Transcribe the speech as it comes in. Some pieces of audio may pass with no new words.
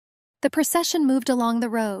The procession moved along the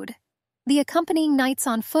road. The accompanying knights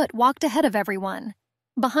on foot walked ahead of everyone.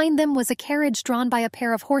 Behind them was a carriage drawn by a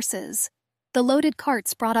pair of horses. The loaded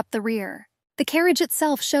carts brought up the rear. The carriage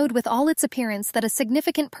itself showed with all its appearance that a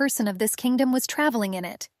significant person of this kingdom was traveling in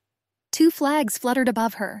it. 2 flags fluttered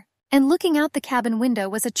above her, and looking out the cabin window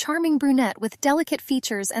was a charming brunette with delicate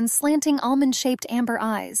features and slanting almond-shaped amber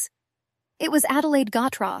eyes. It was Adelaide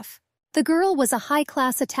Gottroff. The girl was a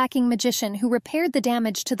high-class attacking magician who repaired the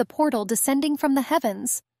damage to the portal descending from the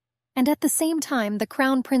heavens, and at the same time the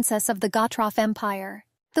crown princess of the Gottroff Empire.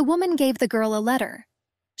 The woman gave the girl a letter.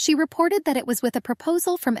 She reported that it was with a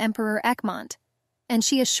proposal from Emperor Egmont, and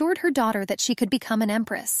she assured her daughter that she could become an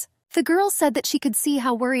empress. The girl said that she could see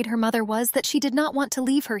how worried her mother was that she did not want to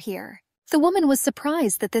leave her here. The woman was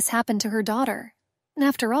surprised that this happened to her daughter.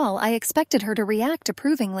 After all, I expected her to react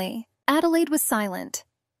approvingly. Adelaide was silent.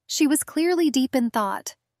 She was clearly deep in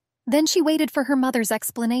thought. Then she waited for her mother's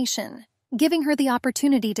explanation, giving her the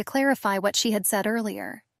opportunity to clarify what she had said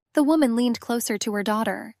earlier. The woman leaned closer to her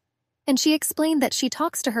daughter, and she explained that she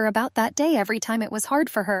talks to her about that day every time it was hard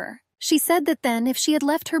for her. She said that then, if she had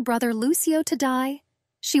left her brother Lucio to die,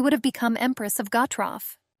 she would have become Empress of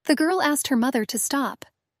Gottroff. The girl asked her mother to stop.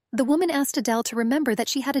 The woman asked Adele to remember that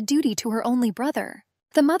she had a duty to her only brother.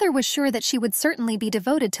 The mother was sure that she would certainly be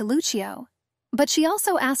devoted to Lucio, but she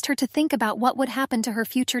also asked her to think about what would happen to her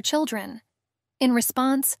future children. In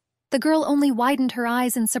response, the girl only widened her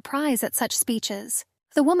eyes in surprise at such speeches.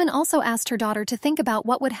 The woman also asked her daughter to think about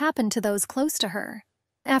what would happen to those close to her.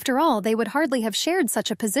 After all, they would hardly have shared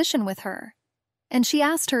such a position with her. And she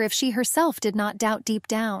asked her if she herself did not doubt deep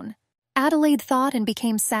down. Adelaide thought and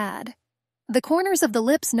became sad. The corners of the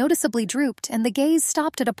lips noticeably drooped and the gaze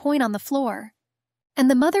stopped at a point on the floor. And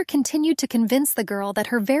the mother continued to convince the girl that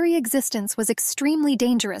her very existence was extremely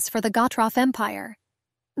dangerous for the Gottroff Empire.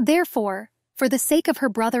 Therefore, for the sake of her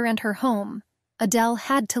brother and her home, Adele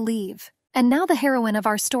had to leave. And now the heroine of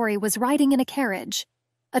our story was riding in a carriage.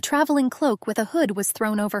 A traveling cloak with a hood was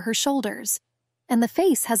thrown over her shoulders, and the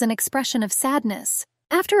face has an expression of sadness.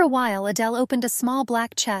 After a while, Adele opened a small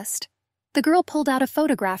black chest. The girl pulled out a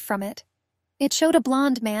photograph from it. It showed a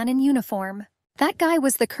blonde man in uniform. That guy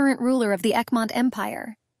was the current ruler of the Egmont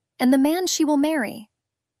Empire, and the man she will marry.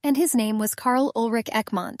 And his name was Karl Ulrich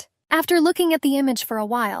Egmont. After looking at the image for a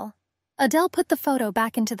while, Adele put the photo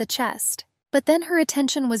back into the chest. But then her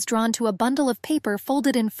attention was drawn to a bundle of paper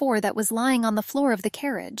folded in 4 that was lying on the floor of the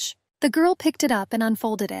carriage. The girl picked it up and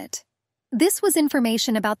unfolded it. This was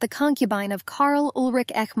information about the concubine of Karl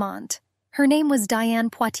Ulrich Egmont. Her name was Diane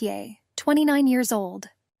Poitiers, 29 years old.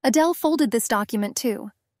 Adele folded this document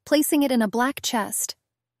too, placing it in a black chest.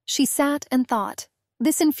 She sat and thought.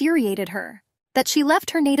 This infuriated her. That she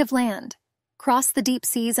left her native land, crossed the deep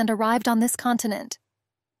seas and arrived on this continent,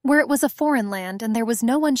 where it was a foreign land and there was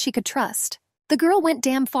no one she could trust. The girl went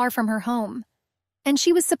damn far from her home, and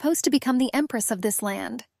she was supposed to become the empress of this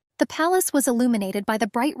land. The palace was illuminated by the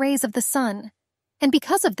bright rays of the sun, and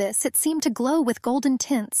because of this it seemed to glow with golden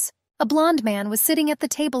tints. A blond man was sitting at the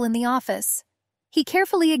table in the office. He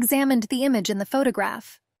carefully examined the image in the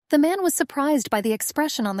photograph. The man was surprised by the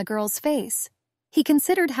expression on the girl's face. He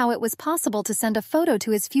considered how it was possible to send a photo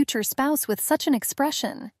to his future spouse with such an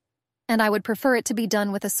expression. And I would prefer it to be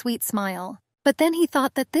done with a sweet smile. But then he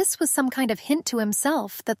thought that this was some kind of hint to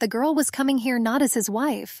himself that the girl was coming here not as his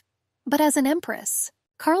wife, but as an empress.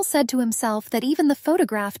 Karl said to himself that even the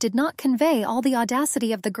photograph did not convey all the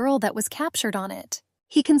audacity of the girl that was captured on it.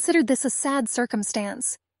 He considered this a sad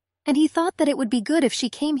circumstance, and he thought that it would be good if she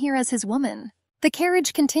came here as his woman. The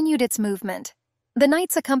carriage continued its movement. The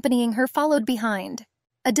knights accompanying her followed behind.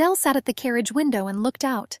 Adele sat at the carriage window and looked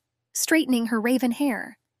out, straightening her raven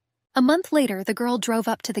hair. A month later, the girl drove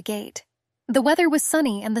up to the gate. The weather was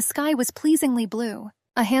sunny and the sky was pleasingly blue.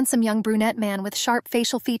 A handsome young brunette man with sharp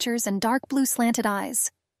facial features and dark blue slanted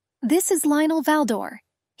eyes. This is Lionel Valdor.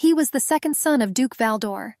 He was the second son of Duke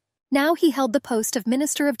Valdor. Now he held the post of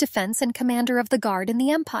Minister of Defense and Commander of the Guard in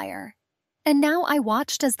the Empire. And now I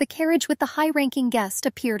watched as the carriage with the high-ranking guest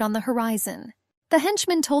appeared on the horizon. The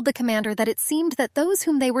henchman told the commander that it seemed that those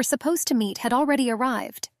whom they were supposed to meet had already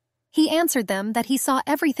arrived. He answered them that he saw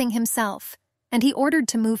everything himself, and he ordered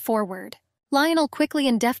to move forward. Lionel quickly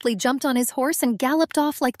and deftly jumped on his horse and galloped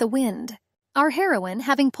off like the wind. Our heroine,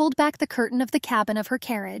 having pulled back the curtain of the cabin of her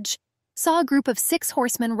carriage, saw a group of 6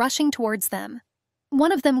 horsemen rushing towards them.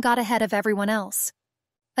 One of them got ahead of everyone else.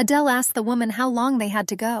 Adele asked the woman how long they had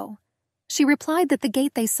to go. She replied that the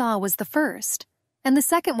gate they saw was the first, and the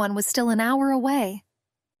second one was still an hour away.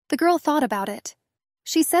 The girl thought about it.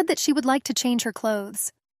 She said that she would like to change her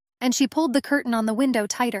clothes, and she pulled the curtain on the window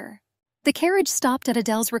tighter. The carriage stopped at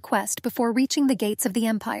Adele's request before reaching the gates of the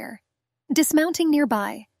Empire. Dismounting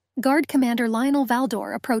nearby, Guard Commander Lionel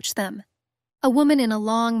Valdor approached them. A woman in a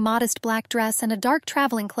long, modest black dress and a dark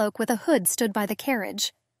traveling cloak with a hood stood by the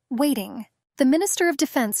carriage, waiting. The Minister of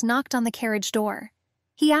Defense knocked on the carriage door.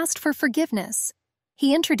 He asked for forgiveness.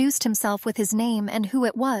 He introduced himself with his name and who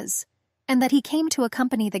it was, and that he came to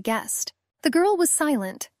accompany the guest. The girl was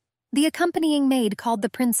silent. The accompanying maid called the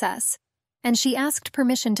princess, and she asked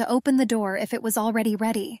permission to open the door if it was already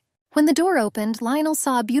ready. When the door opened, Lionel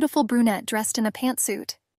saw a beautiful brunette dressed in a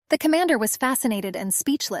pantsuit. The commander was fascinated and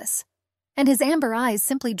speechless, and his amber eyes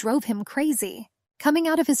simply drove him crazy. Coming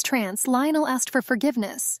out of his trance, Lionel asked for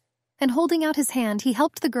forgiveness, and holding out his hand, he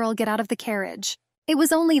helped the girl get out of the carriage. It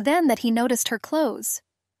was only then that he noticed her clothes,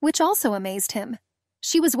 which also amazed him.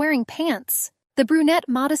 She was wearing pants. The brunette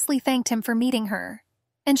modestly thanked him for meeting her,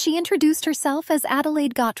 and she introduced herself as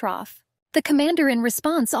Adelaide Gottroff. The commander in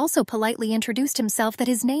response also politely introduced himself that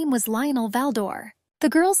his name was Lionel Valdor. The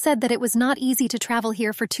girl said that it was not easy to travel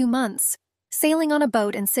here for 2 months, sailing on a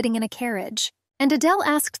boat and sitting in a carriage, and Adele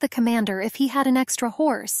asked the commander if he had an extra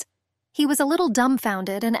horse. He was a little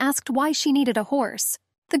dumbfounded and asked why she needed a horse.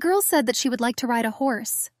 The girl said that she would like to ride a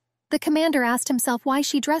horse. The commander asked himself why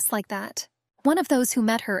she dressed like that. One of those who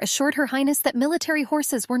met her assured Her Highness that military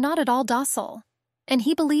horses were not at all docile, and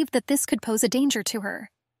he believed that this could pose a danger to her.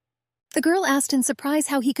 The girl asked in surprise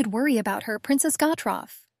how he could worry about her, Princess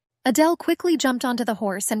Gottroff. Adele quickly jumped onto the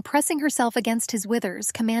horse and, pressing herself against his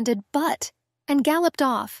withers, commanded, "Butt!" and galloped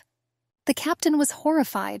off. The captain was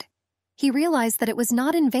horrified. He realized that it was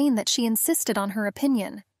not in vain that she insisted on her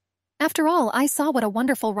opinion. After all, I saw what a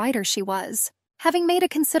wonderful rider she was. Having made a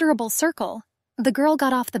considerable circle, the girl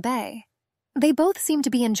got off the bay. They both seemed to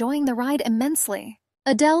be enjoying the ride immensely.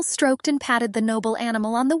 Adele stroked and patted the noble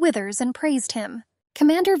animal on the withers and praised him.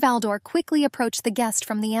 Commander Valdor quickly approached the guest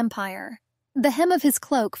from the Empire. The hem of his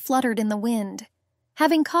cloak fluttered in the wind.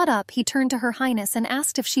 Having caught up, he turned to Her Highness and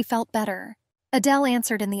asked if she felt better. Adele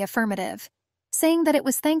answered in the affirmative, saying that it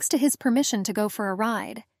was thanks to his permission to go for a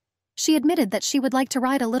ride. She admitted that she would like to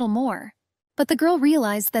ride a little more, but the girl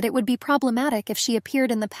realized that it would be problematic if she appeared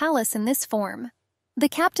in the palace in this form. The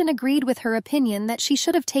captain agreed with her opinion that she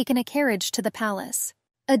should have taken a carriage to the palace.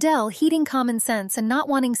 Adele, heeding common sense and not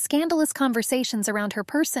wanting scandalous conversations around her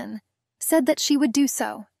person, said that she would do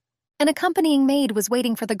so. An accompanying maid was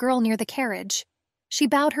waiting for the girl near the carriage. She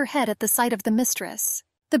bowed her head at the sight of the mistress.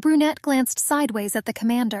 The brunette glanced sideways at the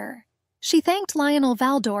commander. She thanked Lionel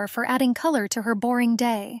Valdor for adding color to her boring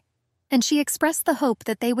day, and she expressed the hope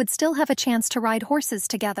that they would still have a chance to ride horses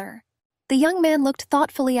together. The young man looked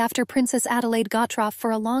thoughtfully after Princess Adelaide Gottroff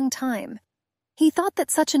for a long time. He thought that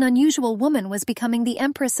such an unusual woman was becoming the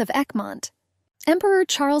Empress of Egmont. Emperor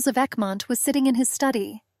Charles of Egmont was sitting in his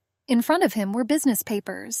study. In front of him were business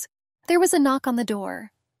papers. There was a knock on the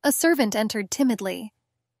door. A servant entered timidly.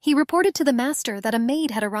 He reported to the master that a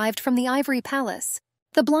maid had arrived from the Ivory Palace.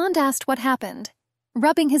 The blonde asked what happened,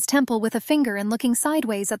 rubbing his temple with a finger and looking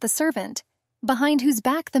sideways at the servant, behind whose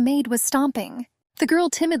back the maid was stomping. The girl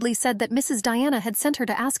timidly said that Mrs. Diana had sent her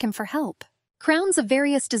to ask him for help. Crowns of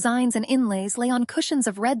various designs and inlays lay on cushions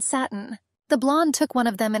of red satin. The blonde took one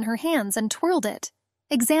of them in her hands and twirled it,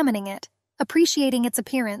 examining it, appreciating its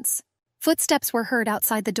appearance. Footsteps were heard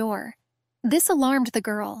outside the door. This alarmed the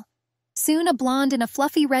girl. Soon a blonde in a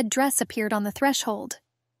fluffy red dress appeared on the threshold.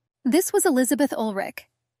 This was Elizabeth Ulrich,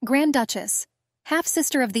 Grand Duchess,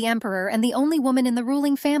 half-sister of the Emperor and the only woman in the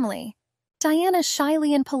ruling family. Diana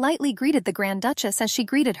shyly and politely greeted the Grand Duchess as she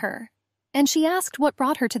greeted her, and she asked what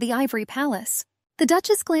brought her to the Ivory Palace. The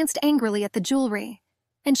Duchess glanced angrily at the jewelry,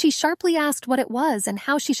 and she sharply asked what it was and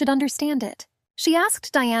how she should understand it. She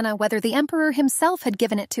asked Diana whether the Emperor himself had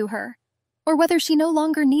given it to her, or whether she no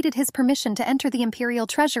longer needed his permission to enter the imperial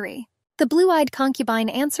treasury. The blue-eyed concubine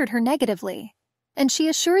answered her negatively, and she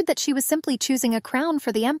assured that she was simply choosing a crown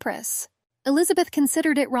for the Empress. Elizabeth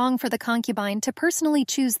considered it wrong for the concubine to personally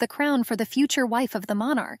choose the crown for the future wife of the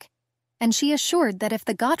monarch, and she assured that if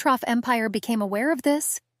the Gottroff Empire became aware of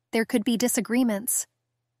this, there could be disagreements.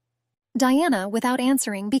 Diana, without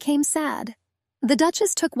answering, became sad. The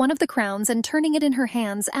Duchess took one of the crowns and, turning it in her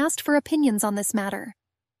hands, asked for opinions on this matter.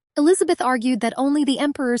 Elizabeth argued that only the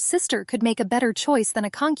Emperor's sister could make a better choice than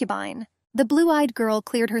a concubine. The blue-eyed girl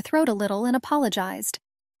cleared her throat a little and apologized,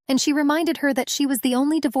 and she reminded her that she was the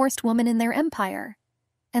only divorced woman in their empire,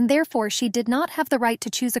 and therefore she did not have the right to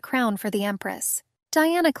choose a crown for the Empress.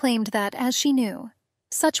 Diana claimed that, as she knew,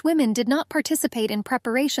 such women did not participate in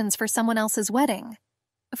preparations for someone else's wedding.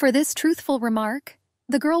 For this truthful remark,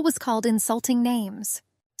 the girl was called insulting names.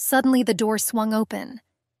 Suddenly the door swung open,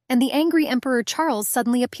 and the angry Emperor Charles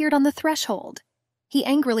suddenly appeared on the threshold. He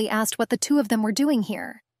angrily asked what the two of them were doing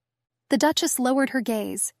here. The Duchess lowered her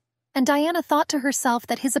gaze, and Diana thought to herself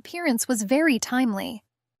that his appearance was very timely.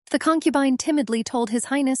 The concubine timidly told His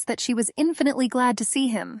Highness that she was infinitely glad to see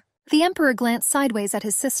him. The emperor glanced sideways at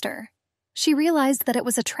his sister. She realized that it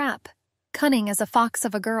was a trap, cunning as a fox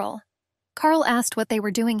of a girl. Karl asked what they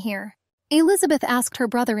were doing here. Elizabeth asked her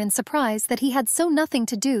brother in surprise that he had so nothing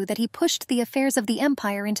to do that he pushed the affairs of the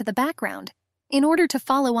empire into the background in order to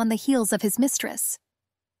follow on the heels of his mistress.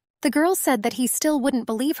 The girl said that he still wouldn't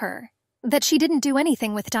believe her, that she didn't do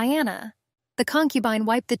anything with Diana. The concubine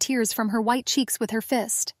wiped the tears from her white cheeks with her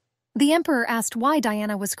fist. The emperor asked why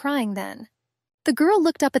Diana was crying then. The girl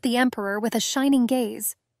looked up at the emperor with a shining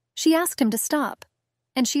gaze. She asked him to stop,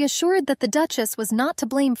 and she assured that the Duchess was not to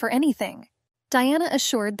blame for anything. Diana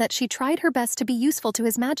assured that she tried her best to be useful to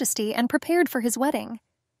His Majesty and prepared for his wedding,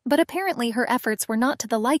 but apparently her efforts were not to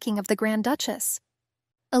the liking of the Grand Duchess.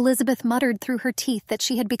 Elizabeth muttered through her teeth that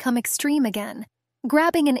she had become extreme again,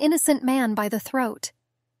 grabbing an innocent man by the throat,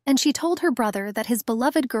 and she told her brother that his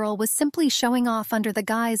beloved girl was simply showing off under the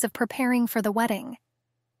guise of preparing for the wedding.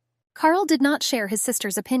 Karl did not share his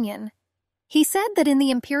sister's opinion. He said that in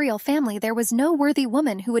the imperial family there was no worthy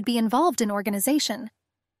woman who would be involved in organization,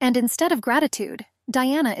 and instead of gratitude,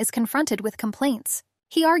 Diana is confronted with complaints.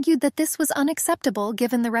 He argued that this was unacceptable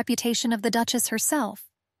given the reputation of the Duchess herself.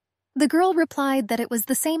 The girl replied that it was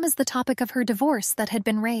the same as the topic of her divorce that had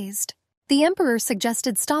been raised. The emperor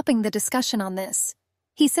suggested stopping the discussion on this.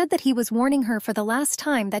 He said that he was warning her for the last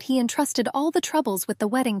time that he entrusted all the troubles with the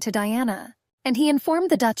wedding to Diana, and he informed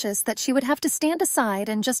the Duchess that she would have to stand aside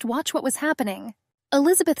and just watch what was happening.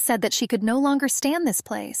 Elizabeth said that she could no longer stand this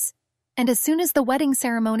place, and as soon as the wedding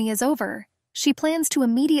ceremony is over, she plans to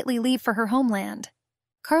immediately leave for her homeland.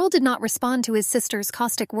 Karl did not respond to his sister's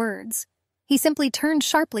caustic words. He simply turned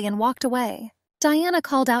sharply and walked away. Diana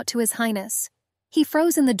called out to His Highness. He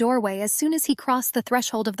froze in the doorway as soon as he crossed the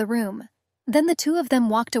threshold of the room. Then the two of them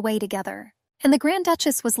walked away together, and the Grand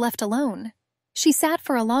Duchess was left alone. She sat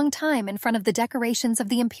for a long time in front of the decorations of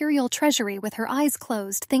the imperial treasury with her eyes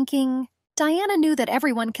closed, thinking. Diana knew that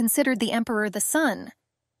everyone considered the emperor the son,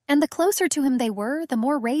 and the closer to him they were, the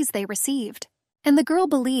more raise they received. And the girl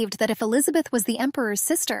believed that if Elizabeth was the emperor's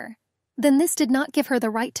sister, then this did not give her the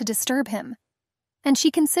right to disturb him. And she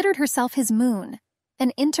considered herself his moon,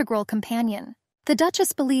 an integral companion. The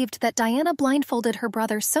Duchess believed that Diana blindfolded her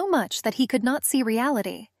brother so much that he could not see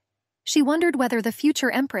reality. She wondered whether the future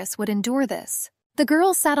empress would endure this. The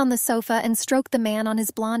girl sat on the sofa and stroked the man on his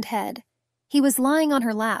blonde head. He was lying on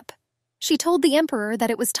her lap. She told the emperor that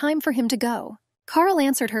it was time for him to go. Karl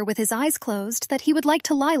answered her with his eyes closed that he would like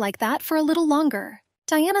to lie like that for a little longer.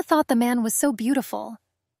 Diana thought the man was so beautiful.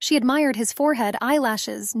 She admired his forehead,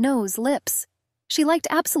 eyelashes, nose, lips. She liked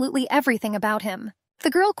absolutely everything about him. The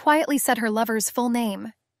girl quietly said her lover's full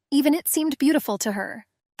name. Even it seemed beautiful to her.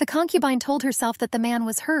 The concubine told herself that the man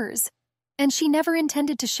was hers, and she never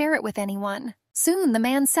intended to share it with anyone. Soon the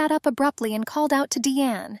man sat up abruptly and called out to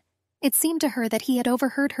Diane. It seemed to her that he had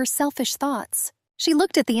overheard her selfish thoughts. She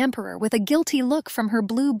looked at the emperor with a guilty look from her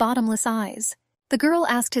blue, bottomless eyes. The girl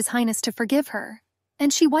asked His Highness to forgive her,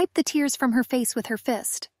 and she wiped the tears from her face with her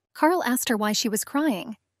fist. Karl asked her why she was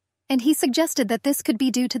crying, and he suggested that this could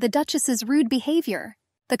be due to the Duchess's rude behavior.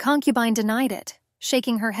 The concubine denied it,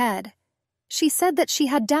 shaking her head. She said that she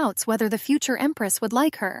had doubts whether the future empress would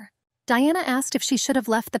like her. Diana asked if she should have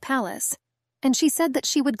left the palace, and she said that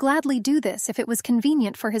she would gladly do this if it was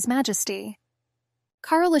convenient for His Majesty.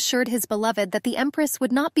 Karl assured his beloved that the empress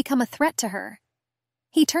would not become a threat to her.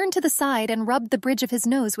 He turned to the side and rubbed the bridge of his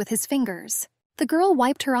nose with his fingers. The girl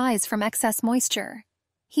wiped her eyes from excess moisture.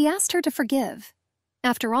 He asked her to forgive.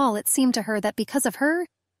 After all, it seemed to her that because of her,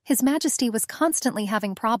 His Majesty was constantly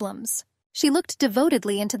having problems. She looked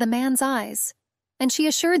devotedly into the man's eyes, and she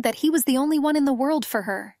assured that he was the only one in the world for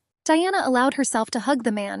her. Diana allowed herself to hug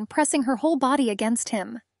the man, pressing her whole body against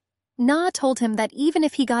him. Na told him that even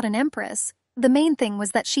if he got an empress, the main thing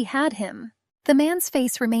was that she had him. The man's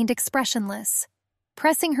face remained expressionless.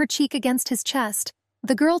 Pressing her cheek against his chest,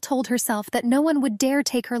 the girl told herself that no one would dare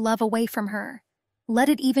take her love away from her, let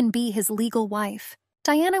it even be his legal wife.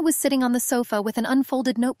 Diana was sitting on the sofa with an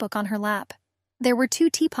unfolded notebook on her lap. There were 2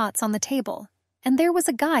 teapots on the table, and there was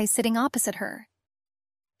a guy sitting opposite her.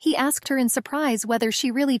 He asked her in surprise whether she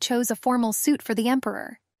really chose a formal suit for the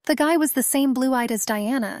emperor. The guy was the same blue-eyed as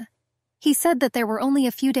Diana. He said that there were only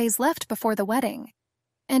a few days left before the wedding,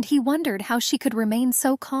 and he wondered how she could remain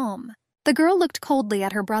so calm. The girl looked coldly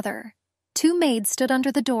at her brother. 2 maids stood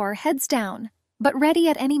under the door, heads down, but ready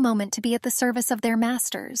at any moment to be at the service of their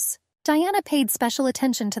masters. Diana paid special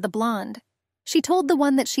attention to the blonde. She told the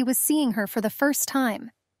one that she was seeing her for the first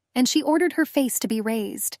time, and she ordered her face to be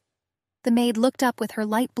raised. The maid looked up with her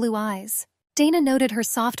light blue eyes. Dana noted her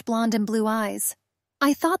soft blonde and blue eyes.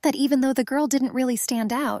 I thought that even though the girl didn't really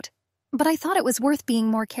stand out, but I thought it was worth being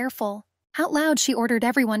more careful. Out loud, she ordered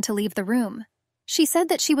everyone to leave the room. She said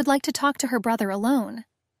that she would like to talk to her brother alone.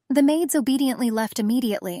 The maids obediently left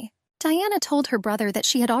immediately. Diana told her brother that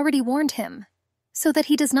she had already warned him, so that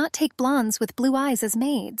he does not take blondes with blue eyes as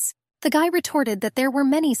maids. The guy retorted that there were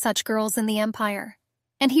many such girls in the empire,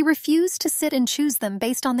 and he refused to sit and choose them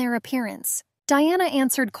based on their appearance. Diana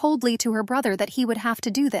answered coldly to her brother that he would have to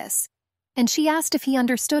do this, and she asked if he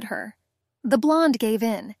understood her. The blonde gave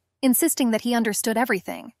in, insisting that he understood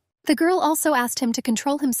everything. The girl also asked him to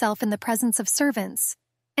control himself in the presence of servants,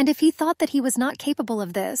 and if he thought that he was not capable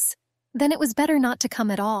of this, then it was better not to come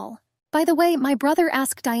at all. By the way, my brother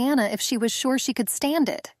asked Diana if she was sure she could stand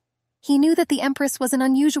it. He knew that the Empress was an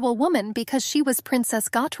unusual woman because she was Princess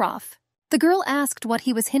Gotroff. The girl asked what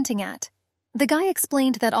he was hinting at. The guy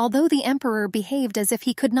explained that although the Emperor behaved as if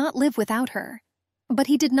he could not live without her, but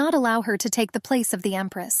he did not allow her to take the place of the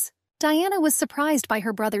Empress. Diana was surprised by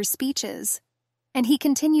her brother's speeches, and he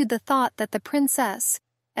continued the thought that the princess,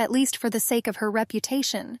 at least for the sake of her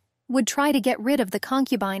reputation, would try to get rid of the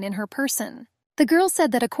concubine in her person. The girl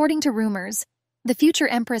said that according to rumors, the future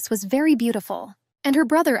Empress was very beautiful, and her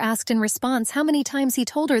brother asked in response how many times he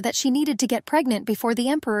told her that she needed to get pregnant before the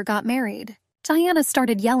Emperor got married. Diana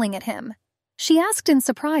started yelling at him. She asked in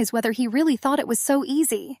surprise whether he really thought it was so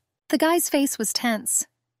easy. The guy's face was tense.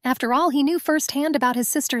 After all, he knew firsthand about his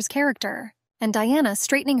sister's character, and Diana,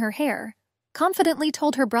 straightening her hair, confidently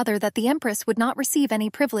told her brother that the Empress would not receive any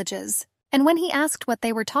privileges, and when he asked what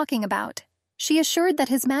they were talking about, she assured that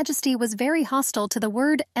His Majesty was very hostile to the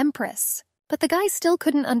word Empress. But the guy still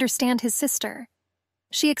couldn't understand his sister.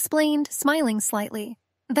 She explained, smiling slightly,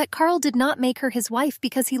 that Carl did not make her his wife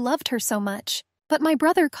because he loved her so much, but my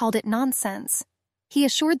brother called it nonsense. He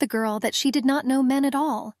assured the girl that she did not know men at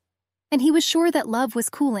all, and he was sure that love was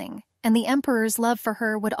cooling, and the Emperor's love for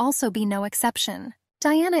her would also be no exception.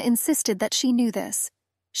 Diana insisted that she knew this.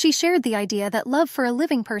 She shared the idea that love for a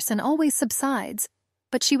living person always subsides,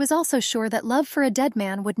 but she was also sure that love for a dead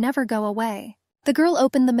man would never go away. The girl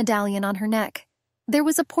opened the medallion on her neck. There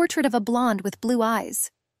was a portrait of a blonde with blue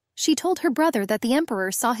eyes. She told her brother that the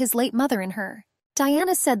Emperor saw his late mother in her.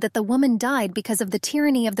 Diana said that the woman died because of the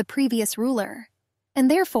tyranny of the previous ruler,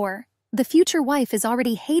 and therefore, the future wife is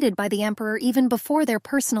already hated by the Emperor even before their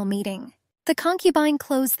personal meeting. The concubine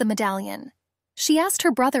closed the medallion. She asked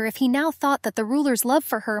her brother if he now thought that the ruler's love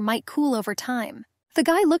for her might cool over time. The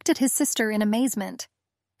guy looked at his sister in amazement,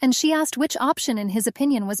 and she asked which option in his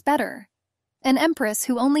opinion was better. An empress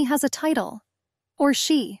who only has a title, or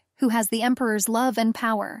she who has the Emperor's love and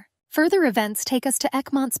power. Further events take us to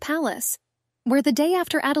Egmont's palace, where the day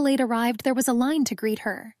after Adelaide arrived there was a line to greet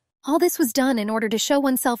her. All this was done in order to show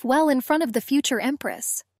oneself well in front of the future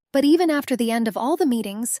Empress. But even after the end of all the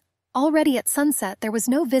meetings, already at sunset there was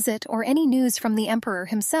no visit or any news from the Emperor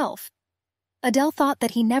himself. Adele thought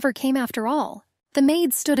that he never came after all. The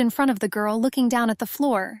maid stood in front of the girl looking down at the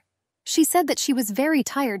floor. She said that she was very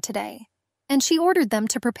tired today, and she ordered them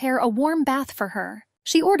to prepare a warm bath for her.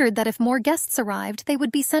 She ordered that if more guests arrived, they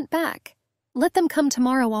would be sent back. Let them come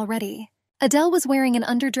tomorrow already. Adele was wearing an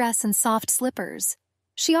underdress and soft slippers.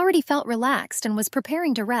 She already felt relaxed and was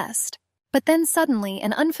preparing to rest. But then suddenly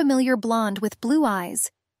an unfamiliar blonde with blue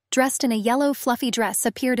eyes, dressed in a yellow fluffy dress,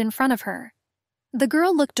 appeared in front of her. The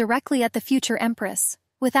girl looked directly at the future Empress,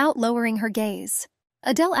 without lowering her gaze.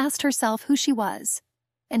 Adele asked herself who she was,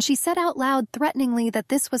 and she said out loud threateningly that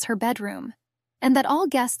this was her bedroom, and that all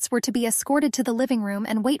guests were to be escorted to the living room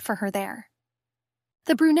and wait for her there.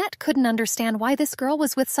 The brunette couldn't understand why this girl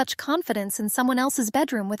was with such confidence in someone else's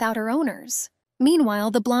bedroom without her owners.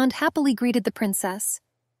 Meanwhile, the blonde happily greeted the princess,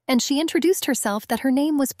 and she introduced herself that her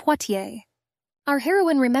name was Poitiers. Our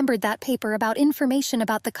heroine remembered that paper about information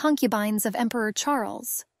about the concubines of Emperor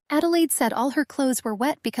Charles. Adelaide said all her clothes were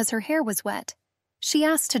wet because her hair was wet. She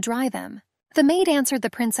asked to dry them. The maid answered the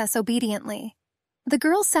princess obediently. The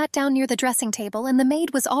girl sat down near the dressing table, and the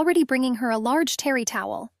maid was already bringing her a large terry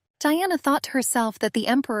towel. Diana thought to herself that the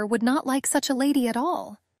Emperor would not like such a lady at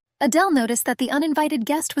all. Adele noticed that the uninvited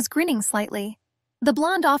guest was grinning slightly. The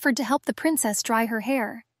blonde offered to help the princess dry her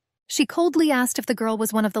hair. She coldly asked if the girl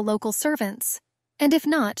was one of the local servants, and if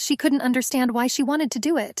not, she couldn't understand why she wanted to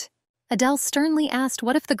do it. Adele sternly asked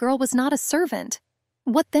what if the girl was not a servant?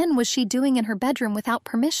 What then was she doing in her bedroom without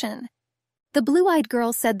permission? The blue-eyed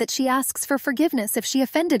girl said that she asks for forgiveness if she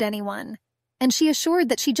offended anyone, and she assured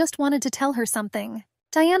that she just wanted to tell her something.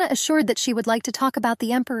 Diana assured that she would like to talk about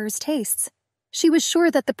the Emperor's tastes. She was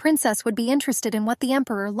sure that the princess would be interested in what the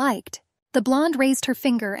Emperor liked. The blonde raised her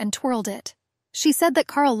finger and twirled it. She said that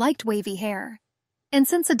Carl liked wavy hair. And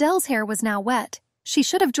since Adele's hair was now wet, she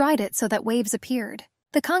should have dried it so that waves appeared.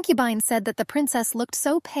 The concubine said that the princess looked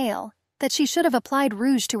so pale that she should have applied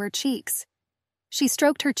rouge to her cheeks. She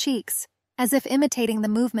stroked her cheeks, as if imitating the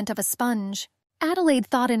movement of a sponge. Adelaide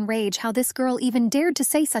thought in rage how this girl even dared to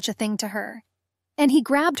say such a thing to her. And he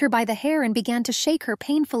grabbed her by the hair and began to shake her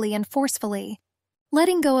painfully and forcefully.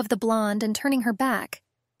 Letting go of the blonde and turning her back,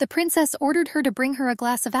 the princess ordered her to bring her a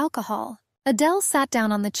glass of alcohol. Adele sat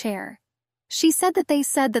down on the chair. She said that they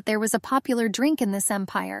said that there was a popular drink in this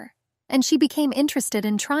empire, and she became interested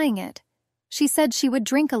in trying it. She said she would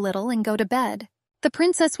drink a little and go to bed. The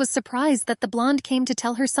princess was surprised that the blonde came to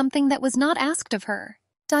tell her something that was not asked of her.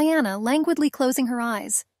 Diana, languidly closing her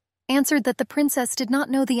eyes, answered that the princess did not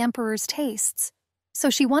know the emperor's tastes, so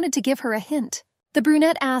she wanted to give her a hint. The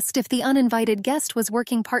brunette asked if the uninvited guest was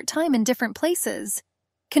working part-time in different places,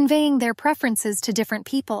 conveying their preferences to different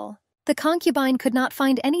people. The concubine could not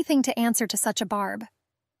find anything to answer to such a barb,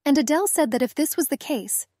 and Adele said that if this was the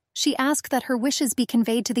case, she asked that her wishes be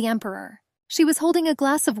conveyed to the emperor. She was holding a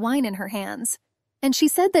glass of wine in her hands, and she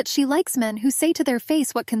said that she likes men who say to their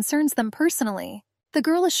face what concerns them personally. The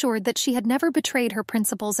girl assured that she had never betrayed her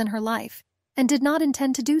principles in her life, and did not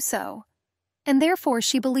intend to do so, and therefore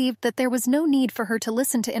she believed that there was no need for her to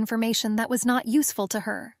listen to information that was not useful to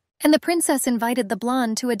her. And the princess invited the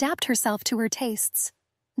blonde to adapt herself to her tastes.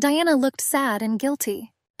 Diana looked sad and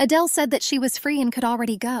guilty. Adele said that she was free and could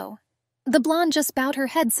already go. The blonde just bowed her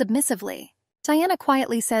head submissively. Diana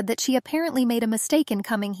quietly said that she apparently made a mistake in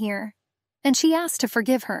coming here, and she asked to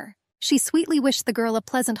forgive her. She sweetly wished the girl a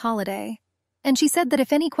pleasant holiday, and she said that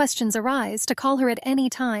if any questions arise, to call her at any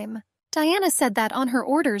time. Diana said that on her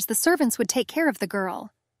orders the servants would take care of the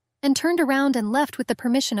girl, and turned around and left with the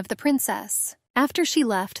permission of the princess. After she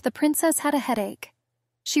left, the princess had a headache.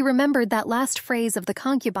 She remembered that last phrase of the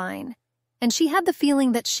concubine, and she had the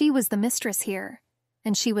feeling that she was the mistress here,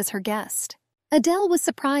 and she was her guest. Adele was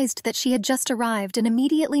surprised that she had just arrived and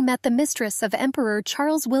immediately met the mistress of Emperor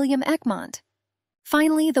Charles William Egmont.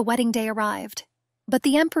 Finally, the wedding day arrived, but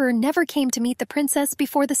the emperor never came to meet the princess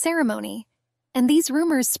before the ceremony, and these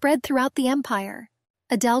rumors spread throughout the empire.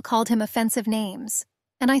 Adele called him offensive names,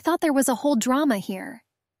 and I thought there was a whole drama here.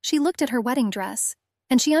 She looked at her wedding dress,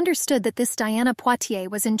 and she understood that this Diana Poitiers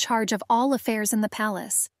was in charge of all affairs in the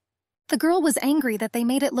palace. The girl was angry that they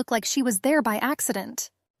made it look like she was there by accident.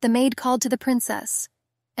 The maid called to the princess,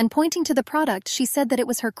 and pointing to the product, she said that it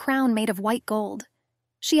was her crown made of white gold.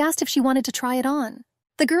 She asked if she wanted to try it on.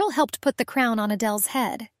 The girl helped put the crown on Adele's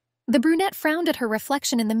head. The brunette frowned at her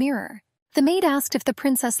reflection in the mirror. The maid asked if the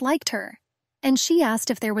princess liked her, and she asked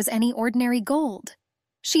if there was any ordinary gold.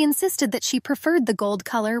 She insisted that she preferred the gold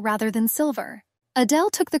color rather than silver. Adele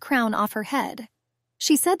took the crown off her head.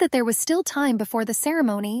 She said that there was still time before the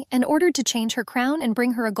ceremony and ordered to change her crown and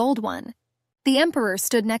bring her a gold one. The emperor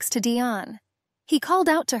stood next to Diane. He called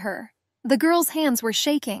out to her. The girl's hands were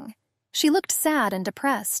shaking. She looked sad and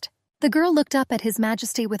depressed. The girl looked up at His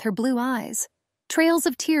Majesty with her blue eyes. Trails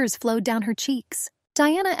of tears flowed down her cheeks.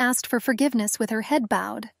 Diana asked for forgiveness with her head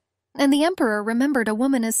bowed, and the emperor remembered a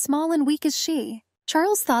woman as small and weak as she.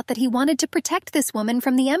 Charles thought that he wanted to protect this woman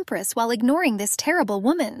from the empress while ignoring this terrible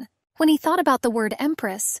woman. When he thought about the word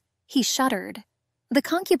empress, he shuddered. The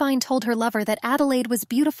concubine told her lover that Adelaide was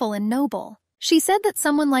beautiful and noble. She said that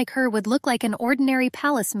someone like her would look like an ordinary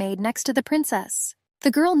palace maid next to the princess.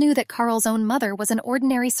 The girl knew that Karl's own mother was an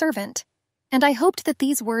ordinary servant, and I hoped that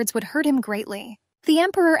these words would hurt him greatly. The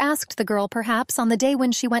emperor asked the girl perhaps on the day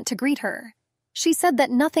when she went to greet her. She said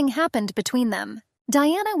that nothing happened between them.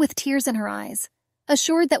 Diana, with tears in her eyes,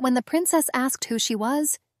 assured that when the princess asked who she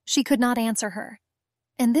was, she could not answer her.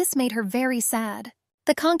 And this made her very sad.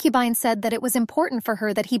 The concubine said that it was important for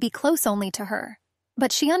her that he be close only to her,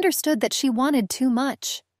 but she understood that she wanted too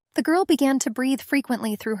much. The girl began to breathe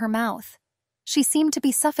frequently through her mouth. She seemed to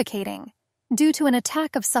be suffocating, due to an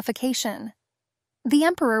attack of suffocation. The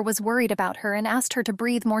emperor was worried about her and asked her to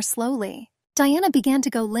breathe more slowly. Diana began to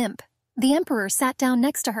go limp. The emperor sat down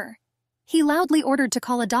next to her. He loudly ordered to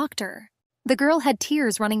call a doctor. The girl had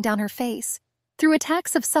tears running down her face. Through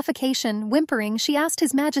attacks of suffocation, whimpering, she asked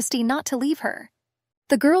His Majesty not to leave her.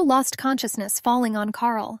 The girl lost consciousness, falling on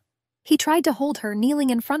Karl. He tried to hold her, kneeling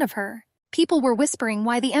in front of her. People were whispering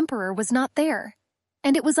why the emperor was not there,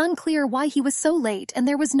 and it was unclear why he was so late and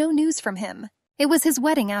there was no news from him. It was his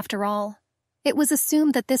wedding after all. It was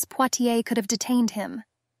assumed that this Poitiers could have detained him.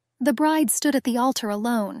 The bride stood at the altar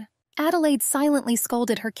alone. Adelaide silently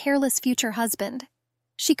scolded her careless future husband.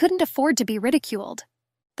 She couldn't afford to be ridiculed.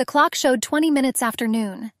 The clock showed 20 minutes after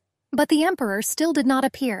noon, but the emperor still did not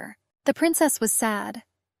appear. The princess was sad.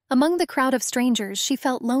 Among the crowd of strangers, she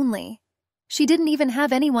felt lonely. She didn't even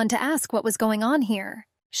have anyone to ask what was going on here.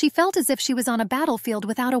 She felt as if she was on a battlefield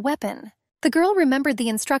without a weapon. The girl remembered the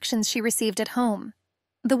instructions she received at home.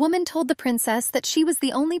 The woman told the princess that she was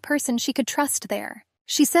the only person she could trust there.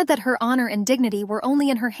 She said that her honor and dignity were only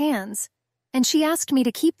in her hands, and she asked me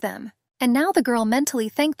to keep them. And now the girl mentally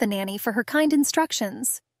thanked the nanny for her kind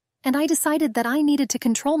instructions. And I decided that I needed to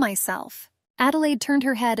control myself. Adelaide turned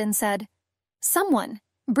her head and said, "Someone,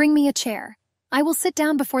 bring me a chair. I will sit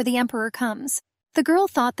down before the emperor comes." The girl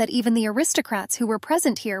thought that even the aristocrats who were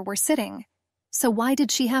present here were sitting. So why did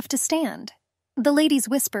she have to stand? The ladies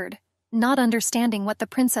whispered, not understanding what the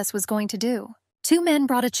princess was going to do. Two men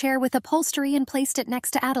brought a chair with upholstery and placed it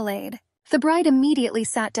next to Adelaide. The bride immediately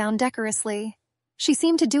sat down decorously. She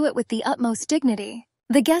seemed to do it with the utmost dignity.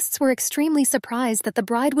 The guests were extremely surprised that the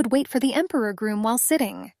bride would wait for the emperor groom while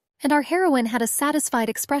sitting, and our heroine had a satisfied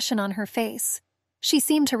expression on her face. She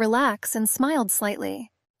seemed to relax and smiled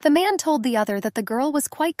slightly. The man told the other that the girl was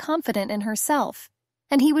quite confident in herself,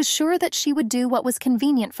 and he was sure that she would do what was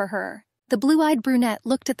convenient for her. The blue-eyed brunette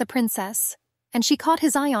looked at the princess, and she caught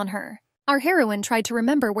his eye on her. Our heroine tried to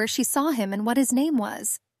remember where she saw him and what his name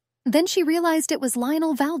was. Then she realized it was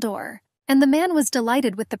Lionel Valdor, and the man was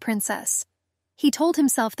delighted with the princess. He told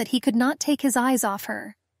himself that he could not take his eyes off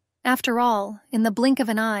her. After all, in the blink of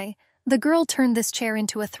an eye, the girl turned this chair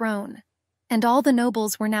into a throne, and all the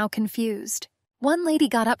nobles were now confused. One lady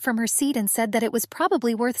got up from her seat and said that it was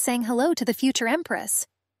probably worth saying hello to the future empress,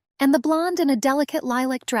 and the blonde in a delicate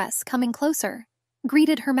lilac dress, coming closer,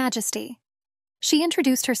 greeted Her Majesty. She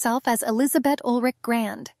introduced herself as Elizabeth Ulrich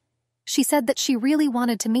Grand. She said that she really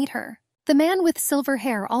wanted to meet her. The man with silver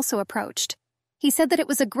hair also approached. He said that it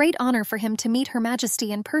was a great honor for him to meet Her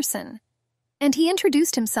Majesty in person, and he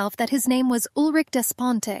introduced himself that his name was Ulrich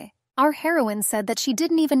Desponte. Our heroine said that she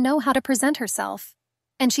didn't even know how to present herself,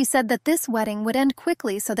 and she said that this wedding would end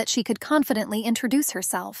quickly so that she could confidently introduce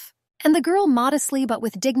herself. And the girl modestly but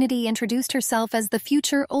with dignity introduced herself as the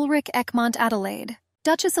future Ulrich Egmont Adelaide.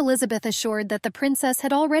 Duchess Elizabeth assured that the princess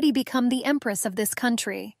had already become the empress of this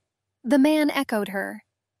country. The man echoed her,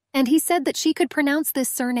 and he said that she could pronounce this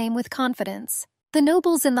surname with confidence. The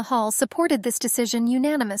nobles in the hall supported this decision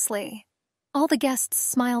unanimously. All the guests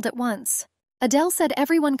smiled at once. Adele said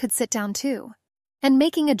everyone could sit down too, and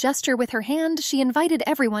making a gesture with her hand, she invited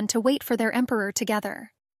everyone to wait for their emperor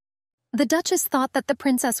together. The Duchess thought that the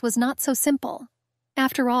princess was not so simple.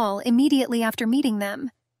 After all, immediately after meeting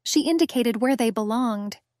them, she indicated where they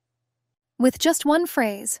belonged. With just one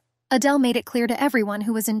phrase, Adele made it clear to everyone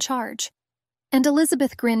who was in charge, and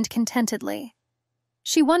Elizabeth grinned contentedly.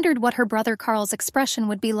 She wondered what her brother Carl's expression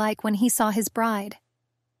would be like when he saw his bride.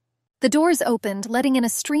 The doors opened, letting in a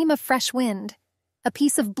stream of fresh wind. A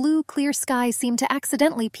piece of blue, clear sky seemed to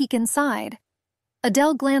accidentally peek inside.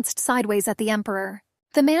 Adele glanced sideways at the emperor.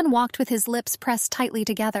 The man walked with his lips pressed tightly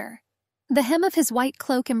together. The hem of his white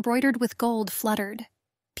cloak embroidered with gold fluttered.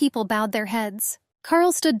 People bowed their heads.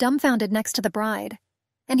 Carl stood dumbfounded next to the bride,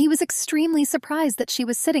 and he was extremely surprised that she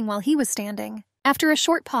was sitting while he was standing. After a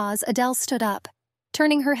short pause, Adele stood up.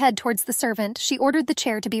 Turning her head towards the servant, she ordered the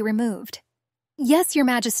chair to be removed. "Yes, Your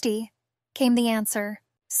Majesty," came the answer.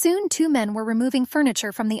 Soon 2 men were removing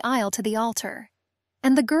furniture from the aisle to the altar,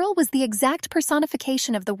 and the girl was the exact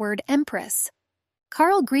personification of the word empress.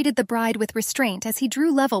 Carl greeted the bride with restraint as he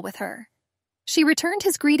drew level with her. She returned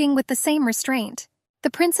his greeting with the same restraint. The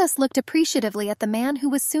princess looked appreciatively at the man who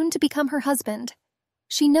was soon to become her husband.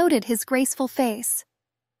 She noted his graceful face,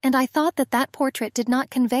 and I thought that that portrait did not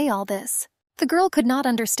convey all this. The girl could not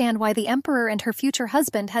understand why the emperor and her future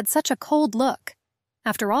husband had such a cold look.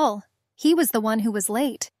 After all, he was the one who was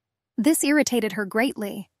late. This irritated her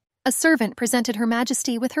greatly. A servant presented Her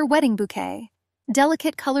Majesty with her wedding bouquet.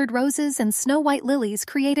 Delicate colored roses and snow-white lilies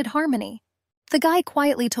created harmony. The guy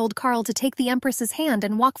quietly told Carl to take the empress's hand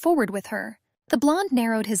and walk forward with her. The blonde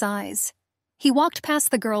narrowed his eyes. He walked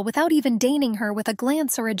past the girl without even deigning her with a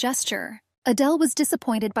glance or a gesture. Adele was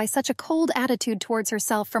disappointed by such a cold attitude towards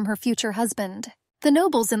herself from her future husband. The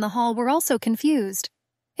nobles in the hall were also confused.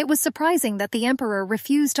 It was surprising that the emperor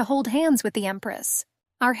refused to hold hands with the empress.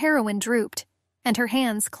 Our heroine drooped, and her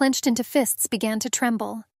hands, clenched into fists, began to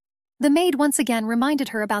tremble. The maid once again reminded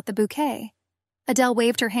her about the bouquet. Adele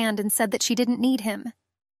waved her hand and said that she didn't need him.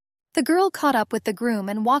 The girl caught up with the groom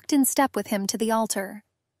and walked in step with him to the altar.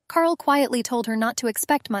 Carl quietly told her not to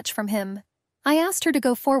expect much from him. I asked her to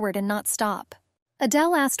go forward and not stop.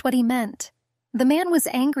 Adele asked what he meant. The man was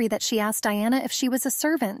angry that she asked Diana if she was a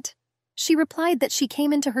servant. She replied that she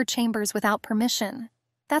came into her chambers without permission.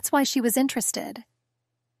 That's why she was interested.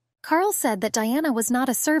 Carl said that Diana was not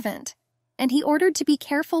a servant, and he ordered to be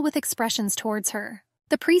careful with expressions towards her.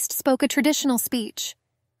 The priest spoke a traditional speech.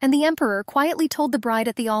 and the emperor quietly told the bride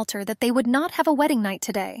at the altar that they would not have a wedding night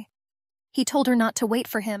today. He told her not to wait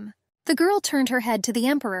for him. The girl turned her head to the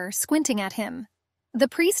emperor, squinting at him. The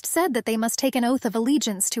priest said that they must take an oath of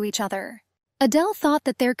allegiance to each other. Adele thought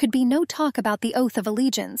that there could be no talk about the oath of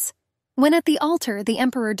allegiance, when at the altar the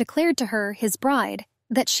emperor declared to her, his bride,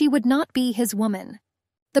 that she would not be his woman.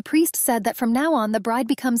 The priest said that from now on the bride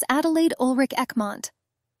becomes Adelaide Ulrich Egmont.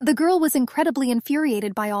 The girl was incredibly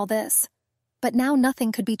infuriated by all this, but now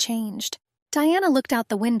nothing could be changed. Diana looked out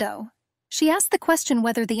the window. She asked the question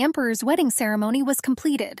whether the emperor's wedding ceremony was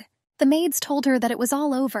completed. The maids told her that it was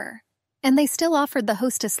all over, and they still offered the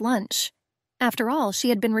hostess lunch. After all, she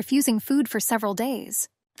had been refusing food for several days.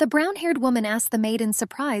 The brown-haired woman asked the maid in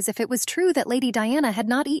surprise if it was true that Lady Diana had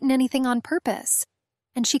not eaten anything on purpose,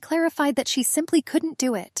 and she clarified that she simply couldn't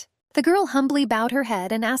do it. The girl humbly bowed her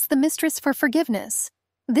head and asked the mistress for forgiveness.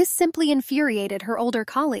 This simply infuriated her older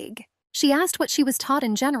colleague. She asked what she was taught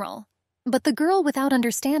in general, but the girl, without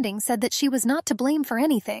understanding, said that she was not to blame for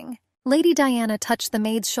anything. Lady Diana touched the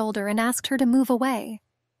maid's shoulder and asked her to move away.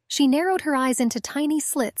 She narrowed her eyes into tiny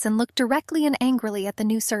slits and looked directly and angrily at the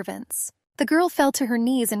new servants. The girl fell to her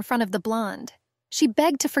knees in front of the blonde. She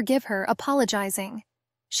begged to forgive her, apologizing.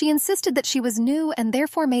 She insisted that she was new and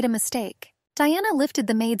therefore made a mistake. Diana lifted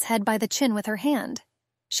the maid's head by the chin with her hand.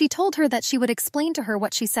 She told her that she would explain to her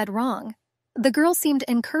what she said wrong. The girl seemed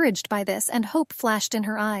encouraged by this, and hope flashed in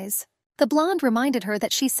her eyes. The blonde reminded her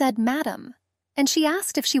that she said "Madam," and she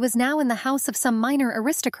asked if she was now in the house of some minor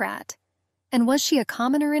aristocrat. And was she a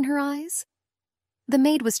commoner in her eyes? The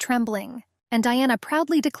maid was trembling, and Diana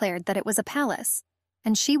proudly declared that it was a palace,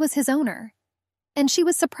 and she was his owner. And she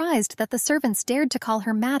was surprised that the servants dared to call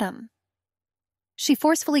her Madam. She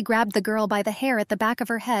forcefully grabbed the girl by the hair at the back of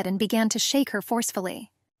her head and began to shake her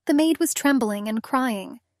forcefully. The maid was trembling and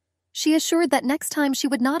crying. She assured that next time she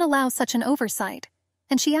would not allow such an oversight,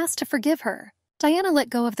 and she asked to forgive her. Diana let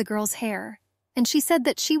go of the girl's hair, and she said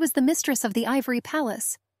that she was the mistress of the Ivory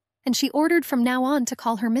Palace, and she ordered from now on to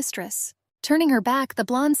call her mistress. Turning her back, the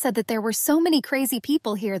blonde said that there were so many crazy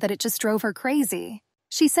people here that it just drove her crazy.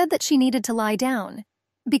 She said that she needed to lie down,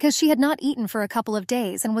 because she had not eaten for a couple of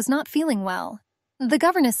days and was not feeling well. The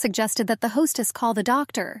governess suggested that the hostess call the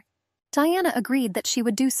doctor. Diana agreed that she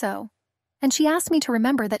would do so, and she asked me to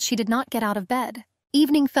remember that she did not get out of bed.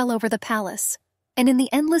 Evening fell over the palace, and in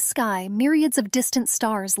the endless sky, myriads of distant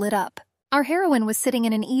stars lit up. Our heroine was sitting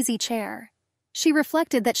in an easy chair. She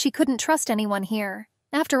reflected that she couldn't trust anyone here.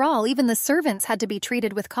 After all, even the servants had to be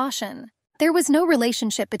treated with caution. There was no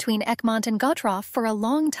relationship between Egmont and Gottroff for a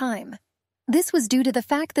long time. This was due to the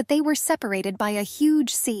fact that they were separated by a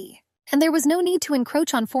huge sea, and there was no need to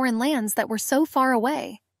encroach on foreign lands that were so far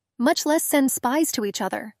away, much less send spies to each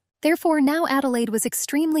other. Therefore, now Adelaide was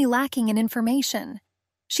extremely lacking in information.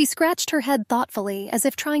 She scratched her head thoughtfully, as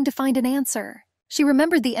if trying to find an answer. She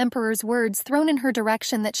remembered the emperor's words thrown in her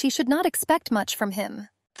direction that she should not expect much from him.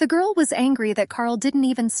 The girl was angry that Karl didn't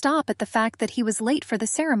even stop at the fact that he was late for the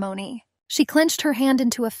ceremony. She clenched her hand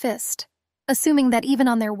into a fist, assuming that even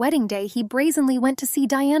on their wedding day he brazenly went to see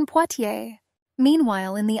Diane Poitiers.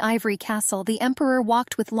 Meanwhile, in the ivory castle, the emperor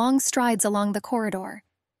walked with long strides along the corridor.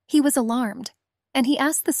 He was alarmed, and he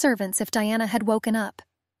asked the servants if Diana had woken up.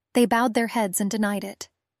 They bowed their heads and denied it.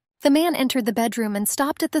 The man entered the bedroom and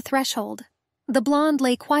stopped at the threshold. The blonde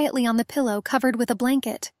lay quietly on the pillow, covered with a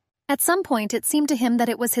blanket. At some point it seemed to him that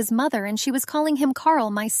it was his mother and she was calling him Karl,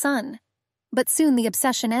 my son. But soon the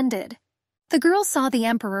obsession ended. The girl saw the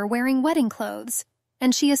emperor wearing wedding clothes,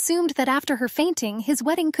 and she assumed that after her fainting, his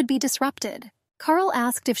wedding could be disrupted. Karl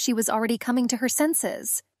asked if she was already coming to her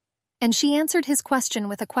senses, and she answered his question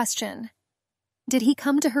with a question. Did he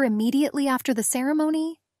come to her immediately after the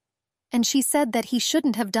ceremony? And she said that he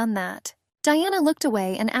shouldn't have done that. Diana looked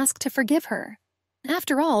away and asked to forgive her.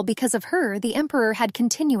 After all, because of her, the emperor had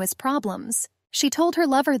continuous problems. She told her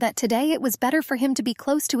lover that today it was better for him to be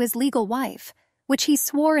close to his legal wife, which he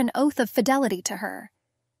swore an oath of fidelity to her.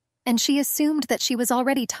 And she assumed that she was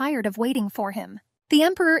already tired of waiting for him. The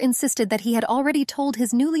emperor insisted that he had already told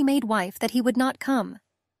his newly made wife that he would not come,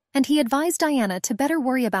 and he advised Diana to better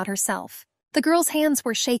worry about herself. The girl's hands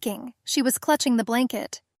were shaking. She was clutching the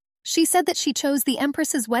blanket. She said that she chose the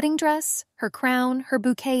empress's wedding dress, her crown, her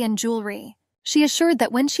bouquet, and jewelry. She assured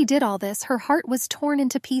that when she did all this, her heart was torn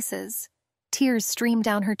into pieces. Tears streamed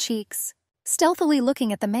down her cheeks. Stealthily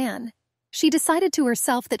looking at the man, she decided to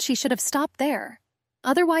herself that she should have stopped there.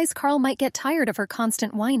 Otherwise, Karl might get tired of her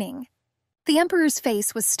constant whining. The emperor's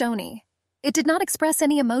face was stony. It did not express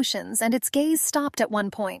any emotions, and its gaze stopped at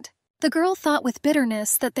one point. The girl thought with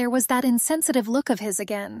bitterness that there was that insensitive look of his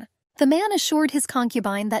again. The man assured his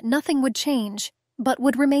concubine that nothing would change, but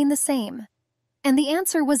would remain the same. And the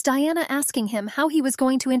answer was Diana asking him how he was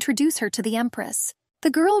going to introduce her to the Empress. The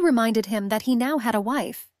girl reminded him that he now had a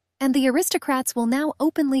wife, and the aristocrats will now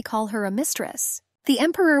openly call her a mistress. The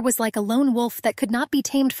Emperor was like a lone wolf that could not be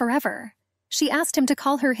tamed forever. She asked him to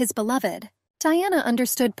call her his beloved. Diana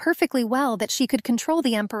understood perfectly well that she could control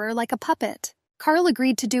the Emperor like a puppet. Karl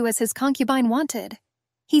agreed to do as his concubine wanted.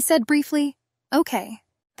 He said briefly, "Okay."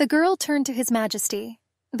 The girl turned to His Majesty.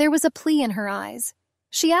 There was a plea in her eyes.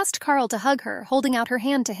 She asked Karl to hug her, holding out her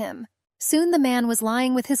hand to him. Soon the man was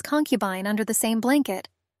lying with his concubine under the same blanket,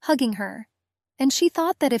 hugging her. And she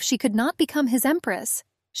thought that if she could not become his empress,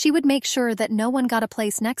 she would make sure that no one got a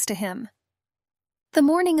place next to him. The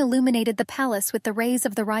morning illuminated the palace with the rays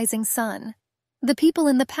of the rising sun. The people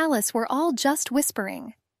in the palace were all just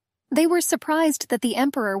whispering. They were surprised that the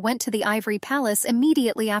emperor went to the ivory palace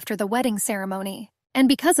immediately after the wedding ceremony. And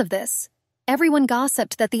because of this, everyone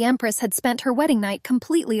gossiped that the empress had spent her wedding night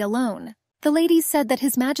completely alone. The ladies said that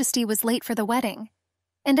His Majesty was late for the wedding.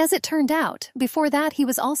 And as it turned out, before that he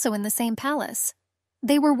was also in the same palace.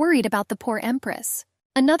 They were worried about the poor empress.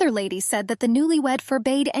 Another lady said that the newlywed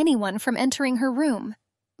forbade anyone from entering her room,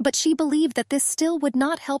 but she believed that this still would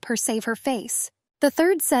not help her save her face. The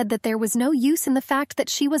third said that there was no use in the fact that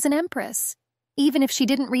she was an empress, even if she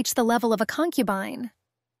didn't reach the level of a concubine.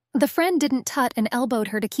 The friend didn't tut and elbowed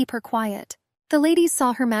her to keep her quiet. The ladies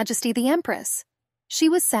saw Her Majesty the Empress. She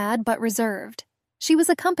was sad but reserved. She was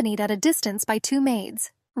accompanied at a distance by 2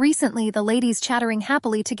 maids. Recently, the ladies chattering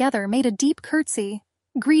happily together made a deep curtsy,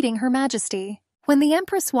 greeting Her Majesty. When the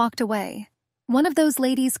Empress walked away, one of those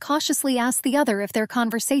ladies cautiously asked the other if their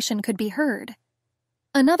conversation could be heard.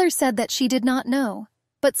 Another said that she did not know,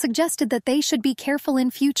 but suggested that they should be careful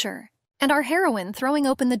in future. And our heroine, throwing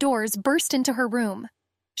open the doors, burst into her room.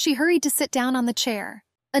 She hurried to sit down on the chair.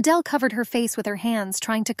 Adele covered her face with her hands,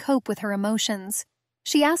 trying to cope with her emotions.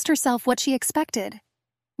 She asked herself what she expected,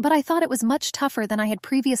 but I thought it was much tougher than I had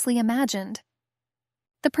previously imagined.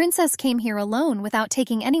 The princess came here alone without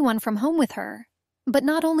taking anyone from home with her, but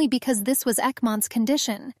not only because this was Egmont's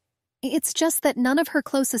condition. It's just that none of her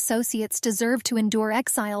close associates deserved to endure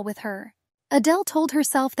exile with her. Adele told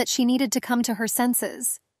herself that she needed to come to her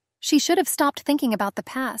senses. She should have stopped thinking about the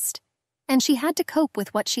past, and she had to cope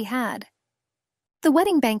with what she had. The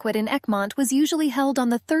wedding banquet in Egmont was usually held on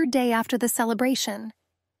the 3rd day after the celebration.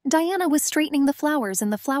 Diana was straightening the flowers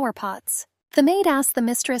in the flower pots. The maid asked the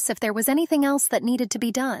mistress if there was anything else that needed to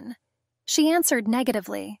be done. She answered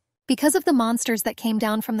negatively. Because of the monsters that came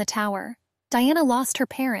down from the tower, Diana lost her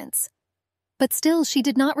parents. But still, she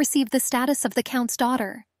did not receive the status of the count's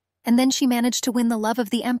daughter, and then she managed to win the love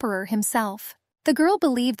of the emperor himself. The girl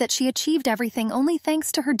believed that she achieved everything only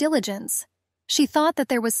thanks to her diligence. She thought that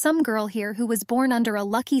there was some girl here who was born under a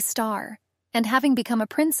lucky star, and having become a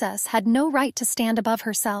princess had no right to stand above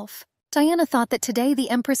herself. Diana thought that today the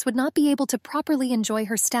empress would not be able to properly enjoy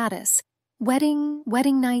her status. Wedding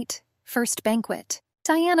night, first banquet.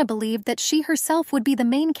 Diana believed that she herself would be the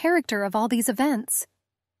main character of all these events.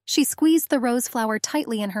 She squeezed the rose flower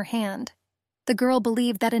tightly in her hand. The girl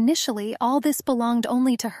believed that initially all this belonged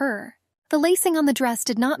only to her. The lacing on the dress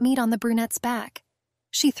did not meet on the brunette's back.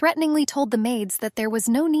 She threateningly told the maids that there was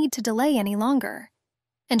no need to delay any longer,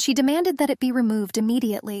 and she demanded that it be removed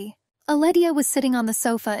immediately. Aledia was sitting on the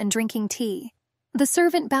sofa and drinking tea. The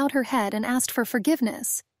servant bowed her head and asked for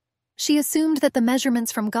forgiveness. She assumed that the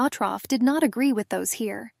measurements from Gautroff did not agree with those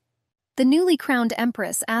here. The newly crowned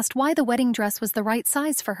empress asked why the wedding dress was the right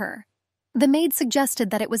size for her. The maid suggested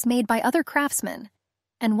that it was made by other craftsmen,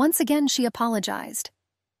 and once again she apologized.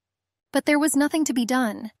 But there was nothing to be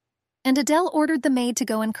done, and Adele ordered the maid to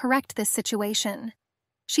go and correct this situation.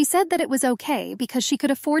 She said that it was okay because she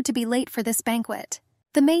could afford to be late for this banquet.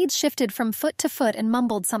 The maid shifted from foot to foot and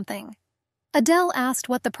mumbled something. Adele asked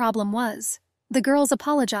what the problem was. The girls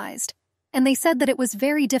apologized, and they said that it was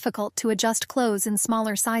very difficult to adjust clothes in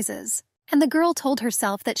smaller sizes. And the girl told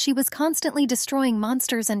herself that she was constantly destroying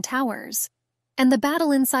monsters and towers, and the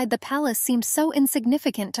battle inside the palace seemed so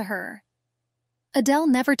insignificant to her. Adele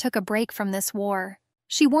never took a break from this war.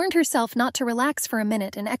 She warned herself not to relax for a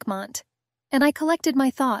minute in Egmont, and I collected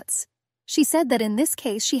my thoughts. She said that in this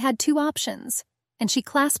case she had 2 options, and she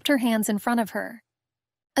clasped her hands in front of her.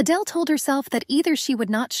 Adele told herself that either she would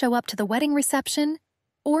not show up to the wedding reception,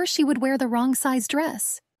 or she would wear the wrong size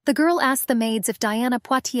dress. The girl asked the maids if Diana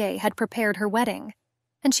Poitiers had prepared her wedding,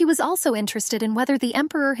 and she was also interested in whether the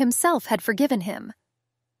emperor himself had forgiven him.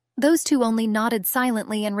 Those 2 only nodded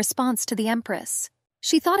silently in response to the empress.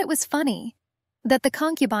 She thought it was funny that the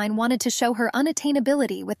concubine wanted to show her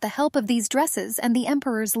unattainability with the help of these dresses and the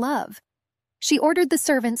emperor's love. She ordered the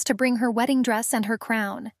servants to bring her wedding dress and her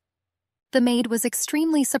crown. The maid was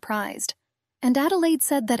extremely surprised. And Adelaide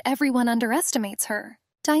said that everyone underestimates her.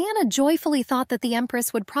 Diana joyfully thought that the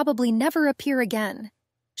Empress would probably never appear again.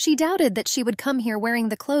 She doubted that she would come here wearing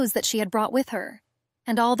the clothes that she had brought with her,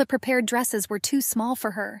 and all the prepared dresses were too small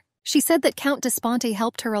for her. She said that Count Desponte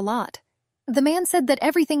helped her a lot. The man said that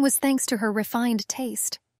everything was thanks to her refined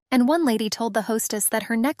taste, and one lady told the hostess that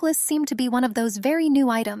her necklace seemed to be one of those very new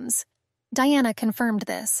items. Diana confirmed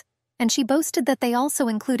this, and she boasted that they also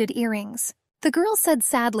included earrings. The girl said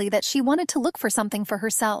sadly that she wanted to look for something for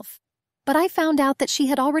herself, but I found out that she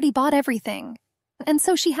had already bought everything, and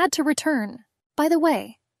so she had to return. By the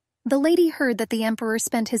way, the lady heard that the emperor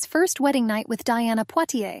spent his first wedding night with Diana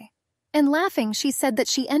Poitiers, and laughing she said that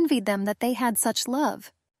she envied them that they had such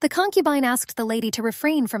love. The concubine asked the lady to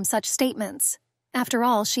refrain from such statements. After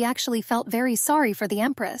all, she actually felt very sorry for the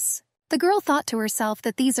empress. The girl thought to herself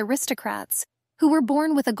that these aristocrats, who were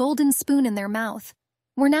born with a golden spoon in their mouth,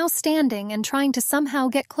 were now standing and trying to somehow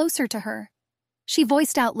get closer to her. She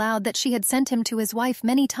voiced out loud that she had sent him to his wife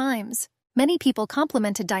many times. Many people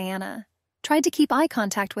complimented Diana, tried to keep eye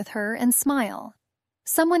contact with her and smile.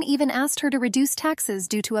 Someone even asked her to reduce taxes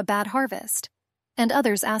due to a bad harvest, and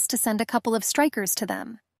others asked to send a couple of strikers to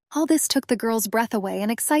them. All this took the girl's breath away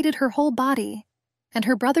and excited her whole body, and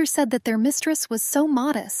her brother said that their mistress was so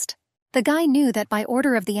modest. The guy knew that by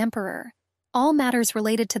order of the emperor, all matters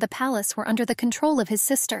related to the palace were under the control of his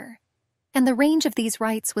sister, and the range of these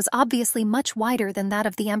rights was obviously much wider than that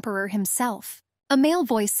of the emperor himself. A male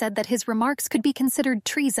voice said that his remarks could be considered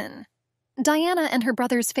treason. Diana and her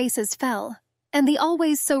brother's faces fell, and the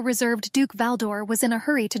always so reserved Duke Valdor was in a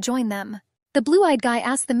hurry to join them. The blue-eyed guy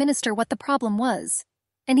asked the minister what the problem was,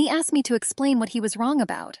 and he asked me to explain what he was wrong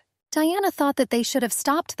about. Diana thought that they should have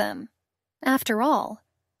stopped them. After all,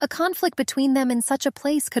 a conflict between them in such a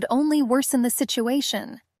place could only worsen the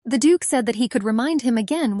situation. The Duke said that he could remind him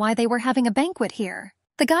again why they were having a banquet here.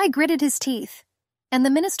 The guy gritted his teeth, and the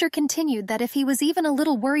minister continued that if he was even a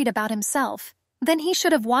little worried about himself, then he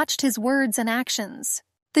should have watched his words and actions.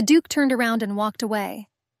 The Duke turned around and walked away.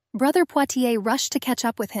 Brother Poitiers rushed to catch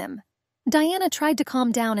up with him. Diana tried to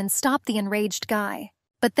calm down and stop the enraged guy.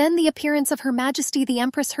 But then the appearance of Her Majesty the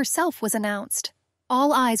Empress herself was announced.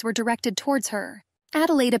 All eyes were directed towards her.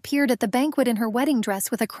 Adelaide appeared at the banquet in her wedding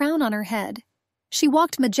dress with a crown on her head. She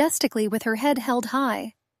walked majestically with her head held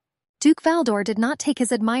high. Duke Valdor did not take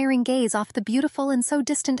his admiring gaze off the beautiful and so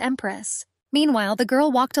distant Empress. Meanwhile, the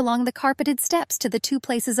girl walked along the carpeted steps to the 2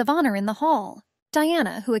 places of honor in the hall.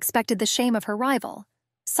 Diana, who expected the shame of her rival,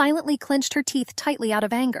 silently clenched her teeth tightly out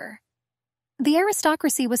of anger. The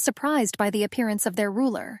aristocracy was surprised by the appearance of their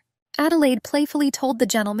ruler. Adelaide playfully told the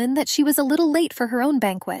gentleman that she was a little late for her own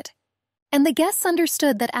banquet, and the guests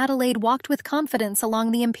understood that Adelaide walked with confidence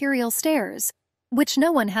along the imperial stairs, which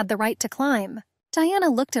no one had the right to climb. Diana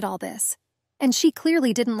looked at all this, and she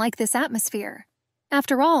clearly didn't like this atmosphere.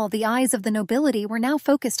 After all, the eyes of the nobility were now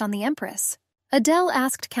focused on the Empress. Adele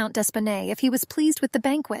asked Count Desponte if he was pleased with the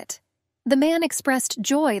banquet. The man expressed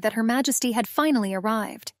joy that Her Majesty had finally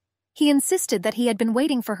arrived. He insisted that he had been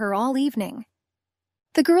waiting for her all evening.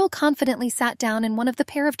 The girl confidently sat down in one of the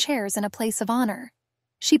pair of chairs in a place of honor.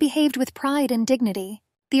 She behaved with pride and dignity.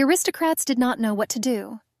 The aristocrats did not know what to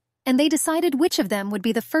do, and they decided which of them would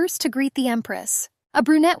be the first to greet the Empress. A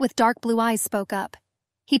brunette with dark blue eyes spoke up.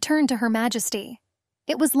 He turned to Her Majesty.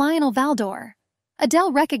 It was Lionel Valdor.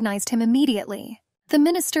 Adele recognized him immediately. The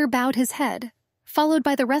minister bowed his head, followed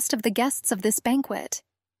by the rest of the guests of this banquet.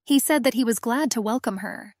 He said that he was glad to welcome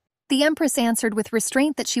her. The Empress answered with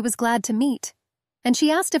restraint that she was glad to meet, and she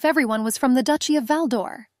asked if everyone was from the Duchy of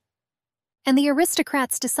Valdor. And the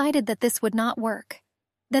aristocrats decided that this would not work,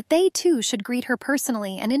 that they too should greet her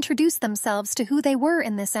personally and introduce themselves to who they were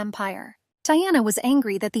in this empire. Diana was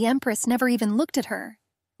angry that the Empress never even looked at her,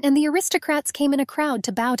 and the aristocrats came in a crowd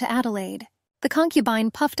to bow to Adelaide. The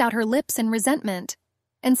concubine puffed out her lips in resentment,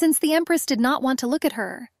 and since the Empress did not want to look at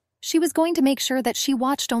her, she was going to make sure that she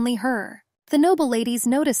watched only her. The noble ladies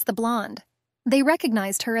noticed the blonde. They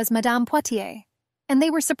recognized her as Madame Poitiers, and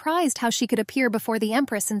they were surprised how she could appear before the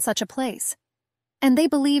Empress in such a place. And they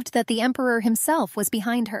believed that the Emperor himself was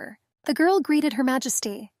behind her. The girl greeted Her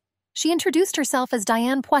Majesty. She introduced herself as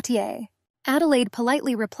Diane Poitiers. Adelaide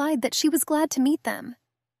politely replied that she was glad to meet them,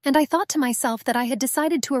 and I thought to myself that I had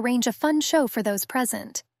decided to arrange a fun show for those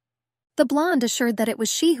present. The blonde assured that it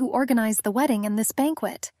was she who organized the wedding and this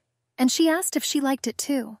banquet, and she asked if she liked it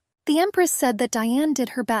too. The Empress said that Diane did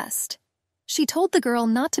her best. She told the girl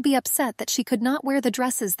not to be upset that she could not wear the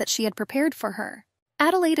dresses that she had prepared for her.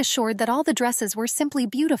 Adelaide assured that all the dresses were simply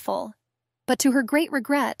beautiful, but to her great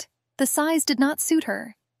regret, the size did not suit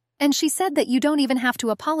her, and she said that you don't even have to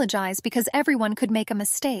apologize because everyone could make a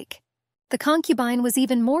mistake. The concubine was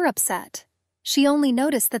even more upset. She only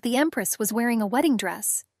noticed that the Empress was wearing a wedding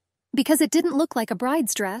dress. Because it didn't look like a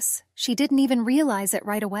bride's dress, she didn't even realize it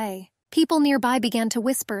right away. People nearby began to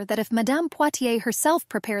whisper that if Madame Poitiers herself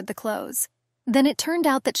prepared the clothes, then it turned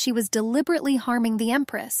out that she was deliberately harming the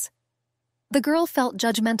Empress. The girl felt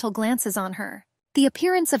judgmental glances on her. The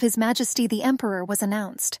appearance of His Majesty the Emperor was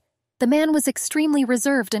announced. The man was extremely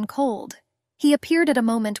reserved and cold. He appeared at a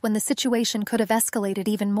moment when the situation could have escalated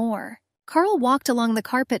even more. Carl walked along the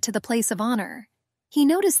carpet to the place of honor. He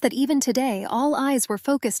noticed that even today all eyes were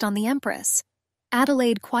focused on the Empress.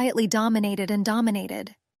 Adelaide quietly dominated and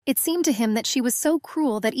dominated. It seemed to him that she was so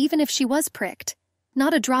cruel that even if she was pricked,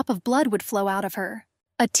 not a drop of blood would flow out of her.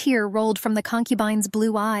 A tear rolled from the concubine's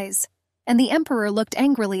blue eyes, and the Emperor looked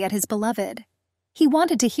angrily at his beloved. He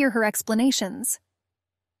wanted to hear her explanations.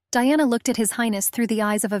 Diana looked at His Highness through the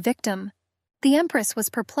eyes of a victim. The Empress was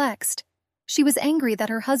perplexed. She was angry that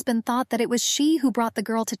her husband thought that it was she who brought the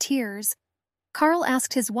girl to tears. Carl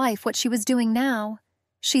asked his wife what she was doing now.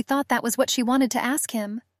 She thought that was what she wanted to ask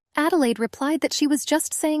him. Adelaide replied that she was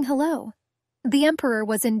just saying hello. The Emperor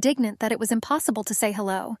was indignant that it was impossible to say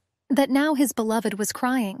hello, that now his beloved was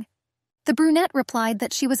crying. The brunette replied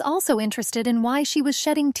that she was also interested in why she was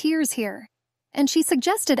shedding tears here, and she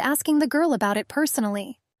suggested asking the girl about it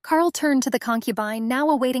personally. Carl turned to the concubine, now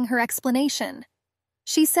awaiting her explanation.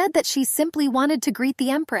 She said that she simply wanted to greet the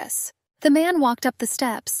Empress. The man walked up the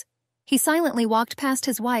steps. He silently walked past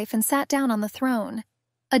his wife and sat down on the throne.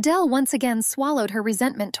 Adele once again swallowed her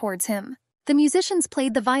resentment towards him. The musicians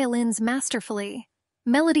played the violins masterfully.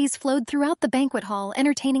 Melodies flowed throughout the banquet hall,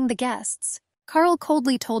 entertaining the guests. Carl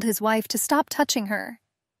coldly told his wife to stop touching her.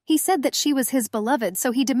 He said that she was his beloved,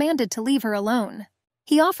 so he demanded to leave her alone.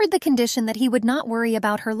 He offered the condition that he would not worry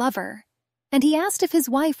about her lover, and he asked if his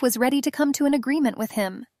wife was ready to come to an agreement with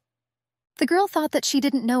him. The girl thought that she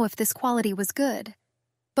didn't know if this quality was good,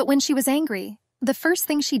 but when she was angry, the first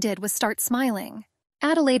thing she did was start smiling.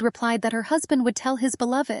 Adelaide replied that her husband would tell his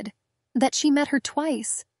beloved that she met her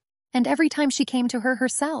twice, and every time she came to her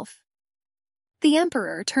herself. The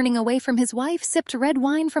Emperor, turning away from his wife, sipped red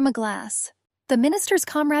wine from a glass. The minister's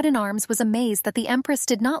comrade-in-arms was amazed that the Empress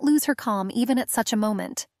did not lose her calm even at such a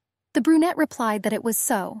moment. The brunette replied that it was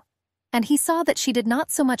so, and he saw that she did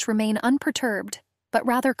not so much remain unperturbed, but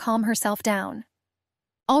rather calm herself down.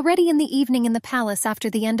 Already in the evening in the palace after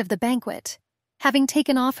the end of the banquet, having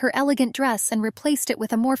taken off her elegant dress and replaced it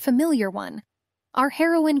with a more familiar one, our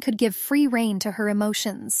heroine could give free rein to her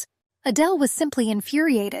emotions. Adele was simply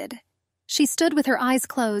infuriated. She stood with her eyes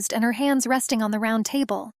closed and her hands resting on the round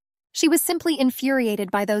table. She was simply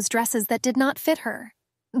infuriated by those dresses that did not fit her,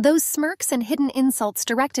 those smirks and hidden insults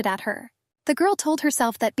directed at her. The girl told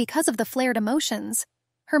herself that because of the flared emotions,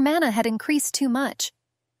 her mana had increased too much.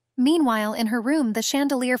 Meanwhile, in her room, the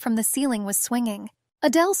chandelier from the ceiling was swinging.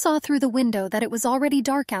 Adele saw through the window that it was already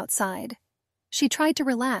dark outside. She tried to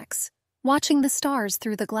relax, watching the stars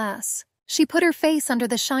through the glass. She put her face under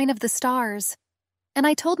the shine of the stars, and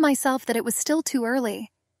I told myself that it was still too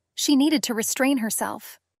early. She needed to restrain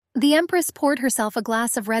herself. The Empress poured herself a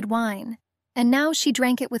glass of red wine, and now she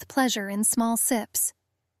drank it with pleasure in small sips.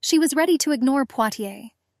 She was ready to ignore Poitiers,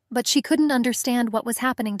 but she couldn't understand what was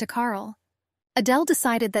happening to Carl. Adele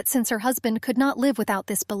decided that since her husband could not live without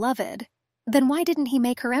this beloved, then why didn't he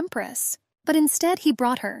make her Empress? But instead he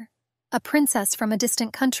brought her, a princess from a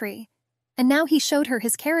distant country, and now he showed her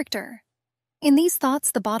his character. In these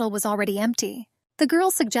thoughts, the bottle was already empty. The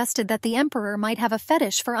girl suggested that the Emperor might have a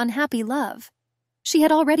fetish for unhappy love. She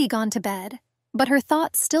had already gone to bed, but her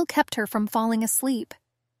thoughts still kept her from falling asleep.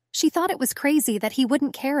 She thought it was crazy that he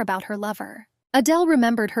wouldn't care about her lover. Adele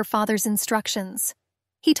remembered her father's instructions.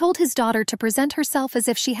 He told his daughter to present herself as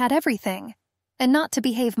if she had everything, and not to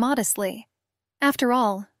behave modestly. After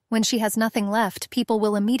all, when she has nothing left, people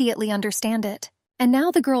will immediately understand it. And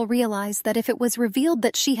now the girl realized that if it was revealed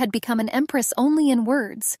that she had become an empress only in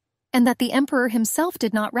words, and that the emperor himself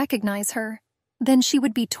did not recognize her, then she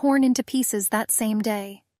would be torn into pieces that same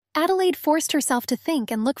day. Adelaide forced herself to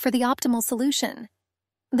think and look for the optimal solution.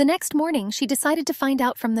 The next morning, she decided to find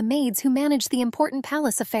out from the maids who managed the important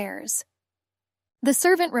palace affairs. The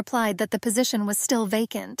servant replied that the position was still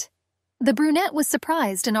vacant. The brunette was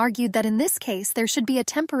surprised and argued that in this case there should be a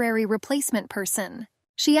temporary replacement person.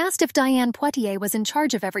 She asked if Diane Poitiers was in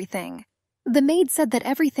charge of everything. The maid said that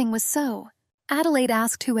everything was so. Adelaide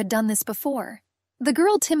asked who had done this before. The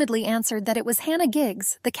girl timidly answered that it was Hannah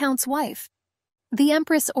Giggs, the Count's wife. The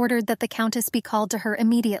Empress ordered that the Countess be called to her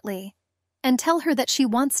immediately, and tell her that she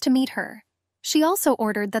wants to meet her. She also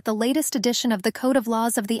ordered that the latest edition of the Code of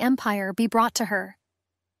Laws of the Empire be brought to her.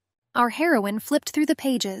 Our heroine flipped through the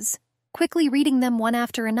pages, quickly reading them one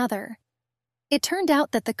after another. It turned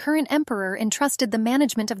out that the current emperor entrusted the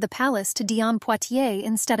management of the palace to Diane Poitiers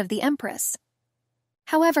instead of the empress.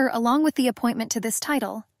 However, along with the appointment to this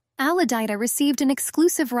title, Aladida received an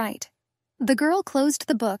exclusive right. The girl closed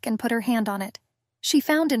the book and put her hand on it. She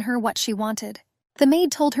found in her what she wanted. The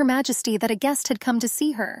maid told Her Majesty that a guest had come to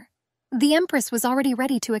see her. The Empress was already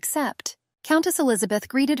ready to accept. Countess Elizabeth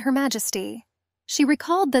greeted Her Majesty. She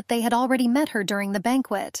recalled that they had already met her during the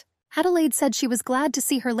banquet. Adelaide said she was glad to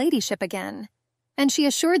see her ladyship again, and she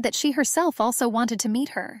assured that she herself also wanted to meet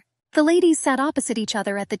her. The ladies sat opposite each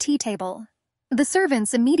other at the tea table. The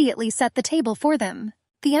servants immediately set the table for them.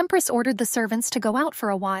 The Empress ordered the servants to go out for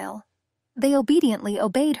a while. They obediently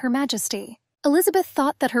obeyed Her Majesty. Elizabeth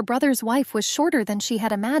thought that her brother's wife was shorter than she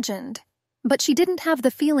had imagined, but she didn't have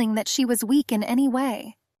the feeling that she was weak in any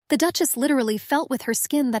way. The Duchess literally felt with her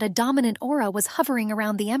skin that a dominant aura was hovering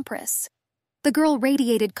around the Empress. The girl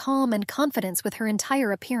radiated calm and confidence with her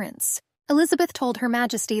entire appearance. Elizabeth told Her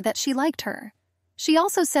Majesty that she liked her. She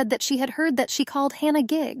also said that she had heard that she called Hannah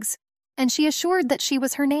Giggs, and she assured that she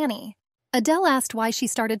was her nanny. Adele asked why she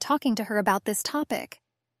started talking to her about this topic.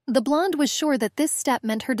 The blonde was sure that this step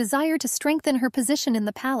meant her desire to strengthen her position in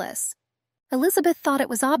the palace. Elizabeth thought it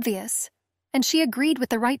was obvious, and she agreed with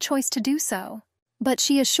the right choice to do so. But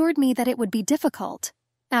she assured me that it would be difficult.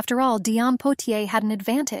 After all, Diane Poitiers had an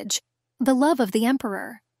advantage, the love of the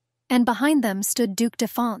emperor. And behind them stood Duc de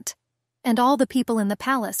Font, and all the people in the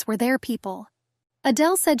palace were their people.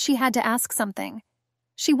 Adele said she had to ask something.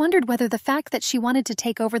 She wondered whether the fact that she wanted to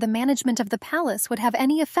take over the management of the palace would have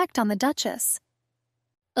any effect on the Duchess.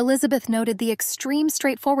 Elizabeth noted the extreme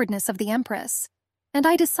straightforwardness of the Empress, and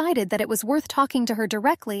I decided that it was worth talking to her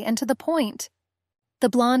directly and to the point. The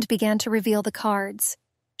blonde began to reveal the cards.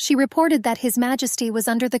 She reported that His Majesty was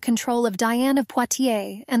under the control of Diane of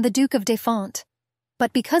Poitiers and the Duke of Defont,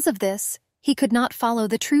 but because of this, he could not follow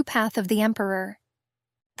the true path of the Emperor.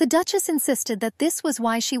 The Duchess insisted that this was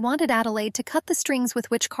why she wanted Adelaide to cut the strings with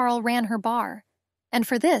which Karl ran her bar, and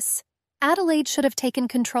for this, Adelaide should have taken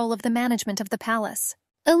control of the management of the palace.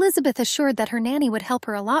 Elizabeth assured that her nanny would help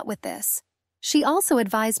her a lot with this. She also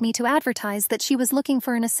advised me to advertise that she was looking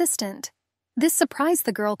for an assistant. This surprised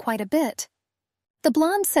the girl quite a bit. The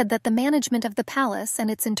blonde said that the management of the palace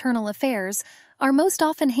and its internal affairs are most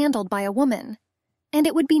often handled by a woman, and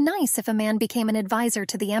it would be nice if a man became an advisor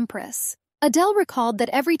to the Empress. Adele recalled that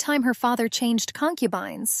every time her father changed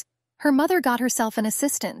concubines, her mother got herself an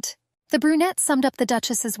assistant. The brunette summed up the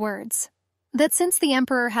Duchess's words, that since the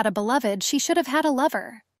Emperor had a beloved, she should have had a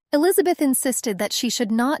lover. Elizabeth insisted that she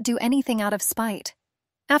should not do anything out of spite.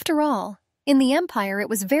 After all, in the Empire it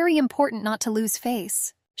was very important not to lose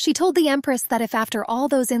face. She told the Empress that if after all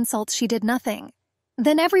those insults she did nothing,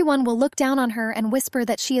 then everyone will look down on her and whisper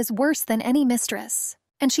that she is worse than any mistress.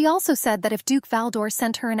 And she also said that if Duke Valdor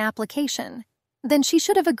sent her an application, then she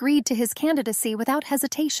should have agreed to his candidacy without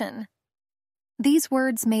hesitation. These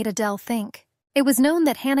words made Adele think. It was known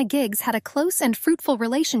that Hannah Giggs had a close and fruitful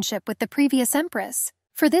relationship with the previous Empress.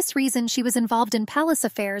 For this reason, she was involved in palace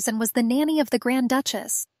affairs and was the nanny of the Grand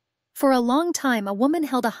Duchess. For a long time, a woman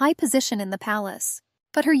held a high position in the palace,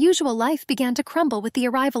 but her usual life began to crumble with the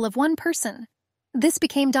arrival of one person. This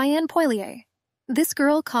became Diane Poitiers. This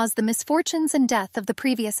girl caused the misfortunes and death of the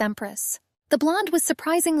previous Empress. The blonde was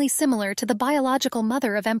surprisingly similar to the biological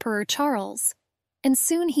mother of Emperor Charles, and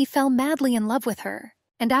soon he fell madly in love with her,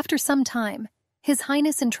 and after some time, His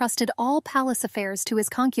Highness entrusted all palace affairs to his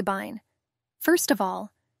concubine. First of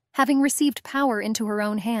all, having received power into her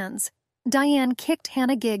own hands, Diane kicked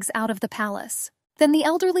Hannah Giggs out of the palace. Then the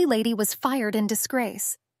elderly lady was fired in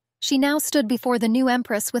disgrace. She now stood before the new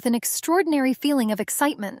Empress with an extraordinary feeling of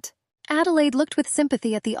excitement. Adelaide looked with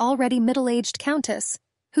sympathy at the already middle-aged Countess,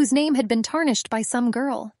 whose name had been tarnished by some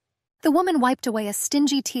girl. The woman wiped away a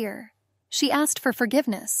stingy tear. She asked for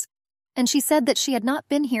forgiveness, and she said that she had not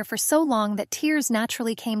been here for so long that tears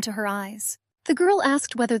naturally came to her eyes. The girl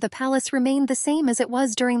asked whether the palace remained the same as it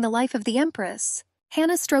was during the life of the Empress.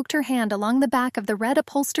 Hannah stroked her hand along the back of the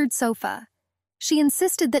red-upholstered sofa. She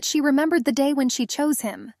insisted that she remembered the day when she chose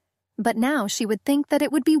him, but now she would think that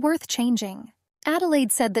it would be worth changing.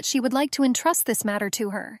 Adelaide said that she would like to entrust this matter to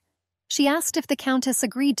her. She asked if the Countess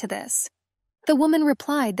agreed to this. The woman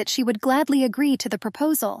replied that she would gladly agree to the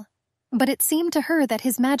proposal, but it seemed to her that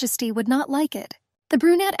His Majesty would not like it. The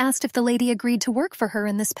brunette asked if the lady agreed to work for her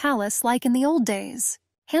in this palace like in the old days.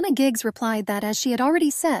 Hannah Giggs replied that, as she had already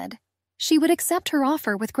said, she would accept her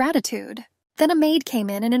offer with gratitude. Then a maid came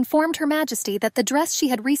in and informed Her Majesty that the dress she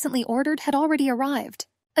had recently ordered had already arrived.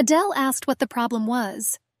 Adele asked what the problem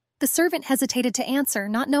was. The servant hesitated to answer,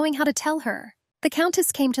 not knowing how to tell her. The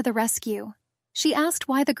Countess came to the rescue. She asked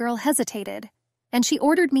why the girl hesitated, and she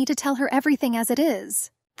ordered me to tell her everything as it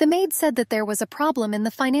is. The maid said that there was a problem in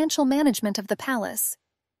the financial management of the palace.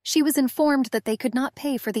 She was informed that they could not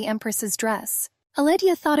pay for the Empress's dress.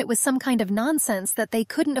 Aledia thought it was some kind of nonsense that they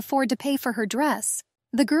couldn't afford to pay for her dress.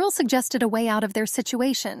 The girl suggested a way out of their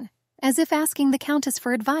situation, as if asking the Countess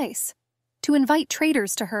for advice, to invite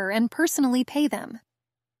traders to her and personally pay them.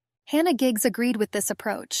 Hannah Giggs agreed with this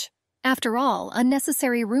approach. After all,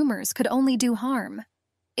 unnecessary rumors could only do harm.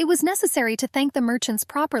 It was necessary to thank the merchants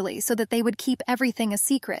properly so that they would keep everything a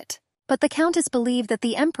secret. But the Countess believed that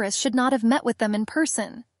the Empress should not have met with them in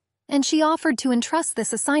person, and she offered to entrust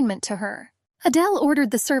this assignment to her. Adele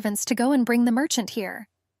ordered the servants to go and bring the merchant here.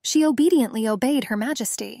 She obediently obeyed Her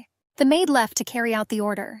Majesty. The maid left to carry out the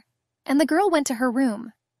order, and the girl went to her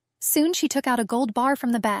room. Soon she took out a gold bar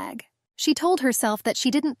from the bag. She told herself that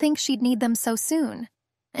she didn't think she'd need them so soon,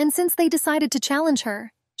 and since they decided to challenge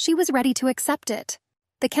her, she was ready to accept it.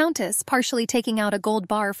 The Countess, partially taking out a gold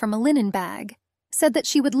bar from a linen bag, said that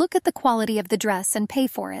she would look at the quality of the dress and pay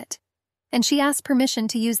for it, and she asked permission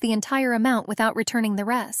to use the entire amount without returning the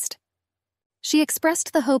rest. She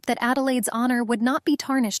expressed the hope that Adelaide's honor would not be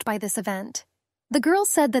tarnished by this event. The girl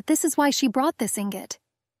said that this is why she brought this ingot,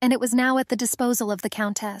 and it was now at the disposal of the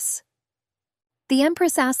Countess. The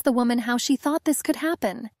Empress asked the woman how she thought this could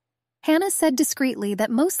happen. Hannah said discreetly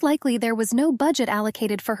that most likely there was no budget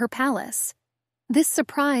allocated for her palace. This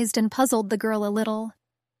surprised and puzzled the girl a little.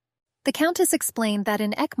 The Countess explained that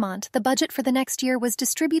in Egmont the budget for the next year was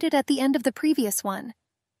distributed at the end of the previous one,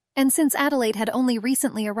 and since Adelaide had only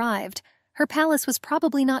recently arrived, her palace was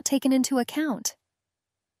probably not taken into account.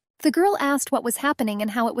 The girl asked what was happening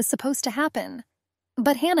and how it was supposed to happen,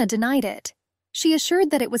 but Hannah denied it. She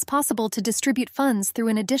assured that it was possible to distribute funds through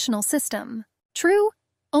an additional system. True,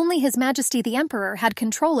 only His Majesty the Emperor had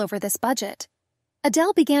control over this budget.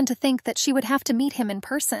 Adele began to think that she would have to meet him in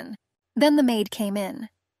person. Then the maid came in.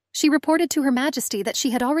 She reported to Her Majesty that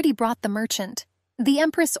she had already brought the merchant. The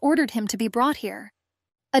Empress ordered him to be brought here.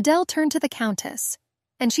 Adele turned to the Countess,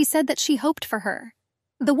 and she said that she hoped for her.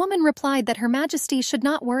 The woman replied that Her Majesty should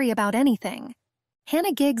not worry about anything.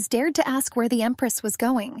 Hannah Giggs dared to ask where the Empress was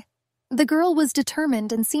going. The girl was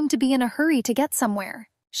determined and seemed to be in a hurry to get somewhere.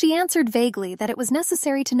 She answered vaguely that it was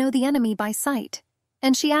necessary to know the enemy by sight,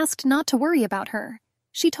 and she asked not to worry about her.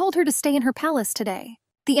 She told her to stay in her palace today.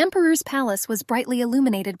 The Emperor's palace was brightly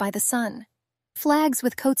illuminated by the sun. Flags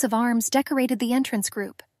with coats of arms decorated the entrance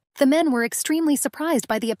group. The men were extremely surprised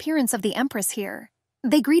by the appearance of the Empress here.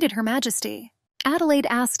 They greeted Her Majesty. Adelaide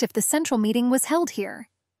asked if the central meeting was held here.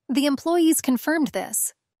 The employees confirmed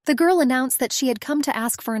this. The girl announced that she had come to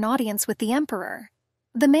ask for an audience with the Emperor.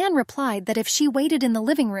 The man replied that if she waited in the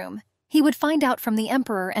living room, he would find out from the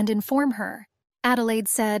Emperor and inform her. Adelaide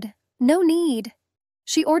said, "No need."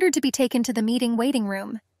 She ordered to be taken to the meeting waiting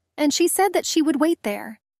room, and she said that she would wait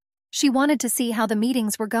there. She wanted to see how the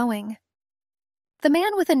meetings were going. The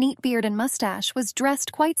man with a neat beard and mustache was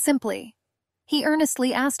dressed quite simply. He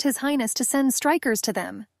earnestly asked His Highness to send strikers to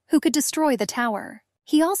them, who could destroy the tower.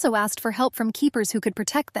 He also asked for help from keepers who could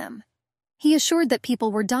protect them. He assured that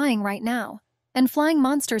people were dying right now, and flying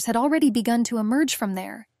monsters had already begun to emerge from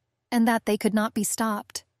there, and that they could not be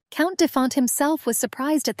stopped. Count de Font himself was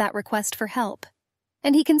surprised at that request for help,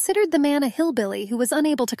 and he considered the man a hillbilly who was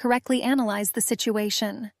unable to correctly analyze the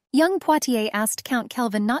situation. Young Poitiers asked Count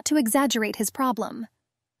Kelvin not to exaggerate his problem.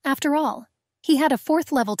 After all, he had a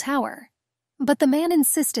fourth-level tower. But the man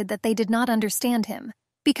insisted that they did not understand him,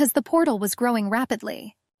 because the portal was growing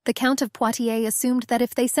rapidly. The Count of Poitiers assumed that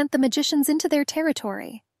if they sent the magicians into their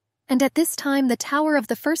territory, and at this time the tower of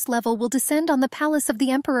the first level will descend on the palace of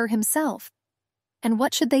the Emperor himself. And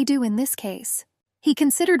what should they do in this case? He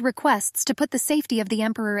considered requests to put the safety of the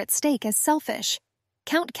Emperor at stake as selfish.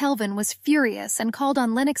 Count Kelvin was furious and called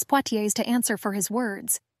on Lennox Poitiers to answer for his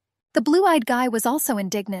words. The blue-eyed guy was also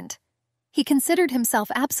indignant. He considered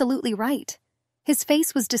himself absolutely right. His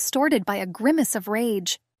face was distorted by a grimace of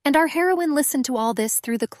rage, and our heroine listened to all this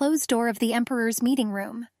through the closed door of the Emperor's meeting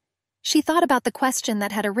room. She thought about the question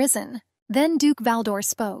that had arisen. Then Duke Valdor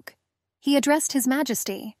spoke. He addressed His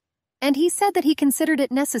Majesty, and he said that he considered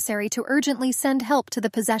it necessary to urgently send help to the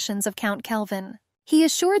possessions of Count Kelvin. He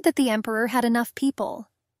assured that the Emperor had enough people.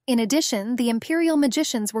 In addition, the imperial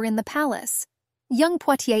magicians were in the palace. Young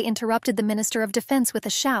Poitiers interrupted the Minister of Defense with a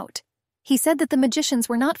shout. He said that the magicians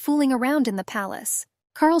were not fooling around in the palace.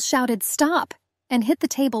 Karl shouted, "Stop!" and hit the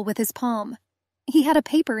table with his palm. He had a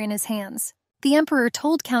paper in his hands. The Emperor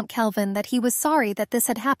told Count Kelvin that he was sorry that this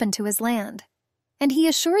had happened to his land, and he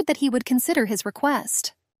assured that he would consider his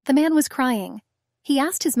request. The man was crying. He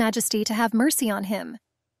asked His Majesty to have mercy on him.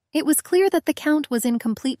 It was clear that the Count was in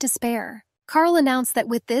complete despair. Carl announced that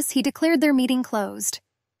with this he declared their meeting closed.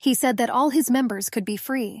 He said that all his members could be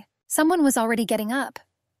free. Someone was already getting up.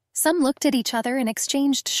 Some looked at each other and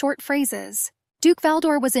exchanged short phrases. Duke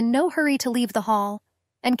Valdor was in no hurry to leave the hall,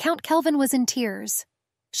 and Count Kelvin was in tears.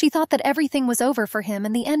 She thought that everything was over for him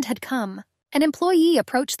and the end had come. An employee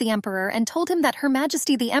approached the Emperor and told him that Her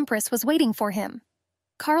Majesty the Empress was waiting for him.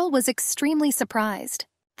 Carl was extremely surprised.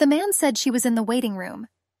 The man said she was in the waiting room,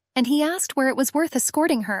 and he asked where it was worth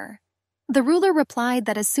escorting her. The ruler replied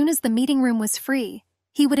that as soon as the meeting room was free,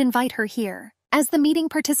 he would invite her here. As the meeting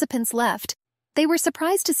participants left, they were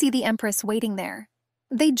surprised to see the Empress waiting there.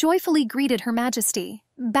 They joyfully greeted Her Majesty,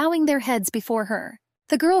 bowing their heads before her.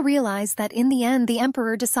 The girl realized that in the end the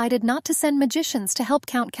Emperor decided not to send magicians to help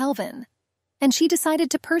Count Kelvin, and she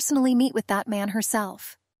decided to personally meet with that man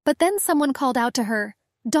herself. But then someone called out to her,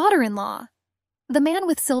 "Daughter-in-law!" The man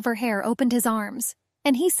with silver hair opened his arms,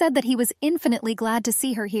 and he said that he was infinitely glad to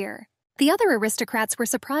see her here. The other aristocrats were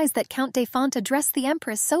surprised that Count de Font addressed the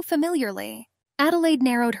Empress so familiarly. Adelaide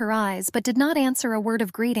narrowed her eyes but did not answer a word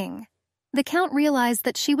of greeting. The Count realized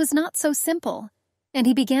that she was not so simple, and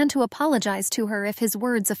he began to apologize to her if his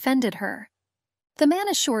words offended her. The man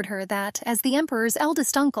assured her that, as the Emperor's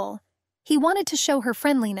eldest uncle, he wanted to show her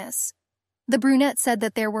friendliness. The brunette said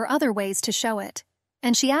that there were other ways to show it,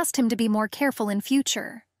 and she asked him to be more careful in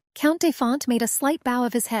future. Count de Font made a slight bow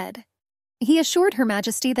of his head. He assured Her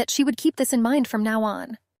Majesty that she would keep this in mind from now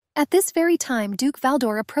on. At this very time, Duke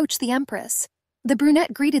Valdor approached the Empress. The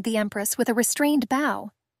brunette greeted the Empress with a restrained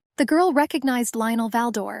bow. The girl recognized Lionel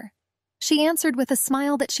Valdor. She answered with a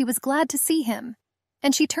smile that she was glad to see him,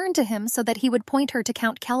 and she turned to him so that he would point her to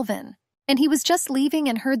Count Kelvin. And he was just leaving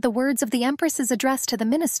and heard the words of the Empress's address to the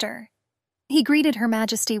minister. He greeted Her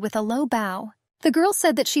Majesty with a low bow. The girl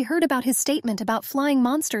said that she heard about his statement about flying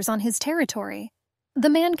monsters on his territory. The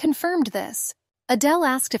man confirmed this. Adele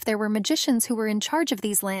asked if there were magicians who were in charge of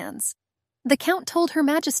these lands. The Count told Her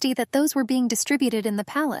Majesty that those were being distributed in the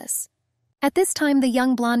palace. At this time the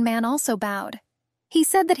young blonde man also bowed. He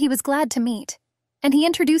said that he was glad to meet, and he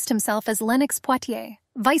introduced himself as Lennox Poitiers,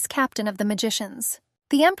 vice-captain of the magicians.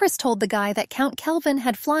 The Empress told the guy that Count Kelvin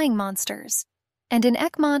had flying monsters, and in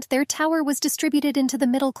Egmont their tower was distributed into the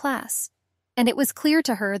middle class, and it was clear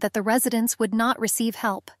to her that the residents would not receive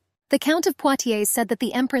help. The Count of Poitiers said that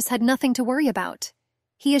the Empress had nothing to worry about.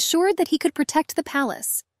 He assured that he could protect the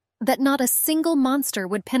palace, that not a single monster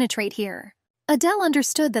would penetrate here. Adele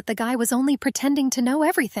understood that the guy was only pretending to know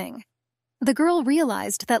everything. The girl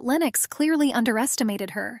realized that Lennox clearly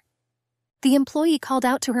underestimated her. The employee called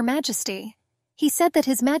out to Her Majesty. He said that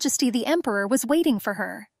His Majesty the Emperor was waiting for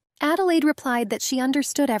her. Adelaide replied that she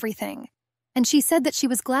understood everything, and she said that she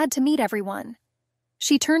was glad to meet everyone.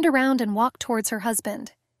 She turned around and walked towards her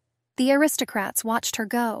husband. The aristocrats watched her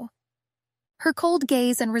go. Her cold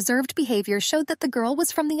gaze and reserved behavior showed that the girl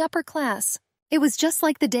was from the upper class. It was just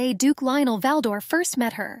like the day Duke Lionel Valdor first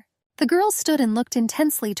met her. The girl stood and looked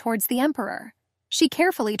intensely towards the Emperor. She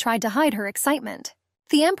carefully tried to hide her excitement.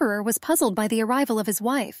 The Emperor was puzzled by the arrival of his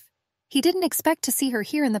wife. He didn't expect to see her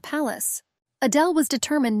here in the palace. Adele was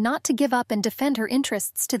determined not to give up and defend her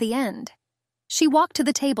interests to the end. She walked to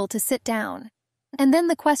the table to sit down. And then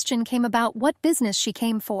the question came about what business she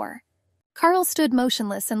came for. Carl stood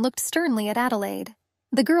motionless and looked sternly at Adelaide.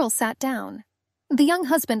 The girl sat down. The young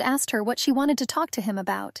husband asked her what she wanted to talk to him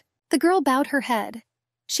about. The girl bowed her head.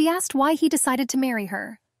 She asked why he decided to marry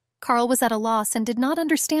her. Carl was at a loss and did not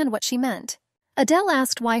understand what she meant. Adele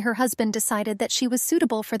asked why her husband decided that she was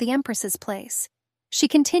suitable for the Empress's place. She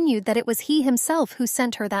continued that it was he himself who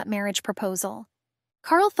sent her that marriage proposal.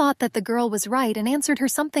 Carl thought that the girl was right and answered her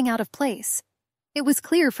something out of place. It was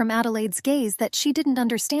clear from Adelaide's gaze that she didn't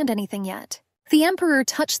understand anything yet. The Emperor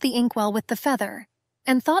touched the inkwell with the feather,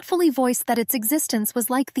 and thoughtfully voiced that its existence was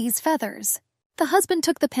like these feathers. The husband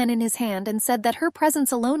took the pen in his hand and said that her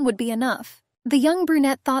presence alone would be enough. The young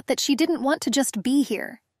brunette thought that she didn't want to just be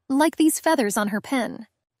here, like these feathers on her pen.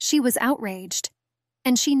 She was outraged.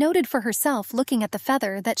 And she noted for herself, looking at the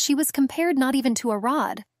feather, that she was compared not even to a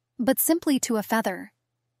rod, but simply to a feather.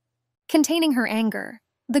 Containing her anger,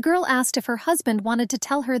 the girl asked if her husband wanted to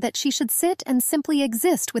tell her that she should sit and simply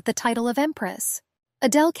exist with the title of Empress.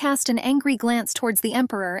 Adele cast an angry glance towards the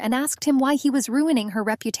Emperor and asked him why he was ruining her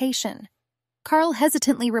reputation. Carl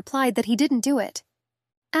hesitantly replied that he didn't do it.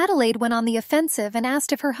 Adelaide went on the offensive and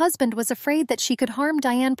asked if her husband was afraid that she could harm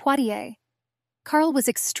Diane Poitiers. Carl was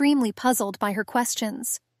extremely puzzled by her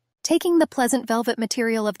questions. Taking the pleasant velvet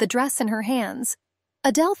material of the dress in her hands,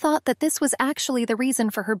 Adele thought that this was actually the reason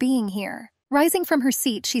for her being here. Rising from her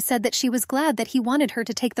seat, she said that she was glad that he wanted her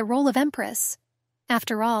to take the role of Empress.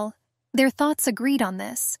 After all, their thoughts agreed on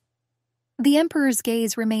this. The emperor's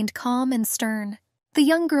gaze remained calm and stern. The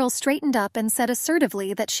young girl straightened up and said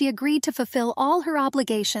assertively that she agreed to fulfill all her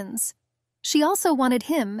obligations. She also wanted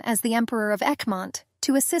him, as the Emperor of Egmont,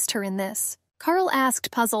 to assist her in this. Carl asked,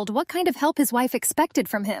 puzzled, what kind of help his wife expected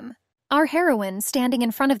from him. Our heroine, standing in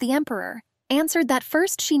front of the Emperor, answered that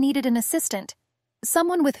first she needed an assistant,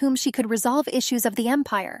 someone with whom she could resolve issues of the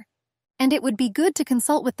empire, and it would be good to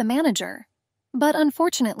consult with the manager. But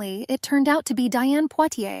unfortunately, it turned out to be Diane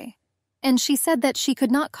Poitiers, and she said that she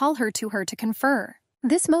could not call her to confer.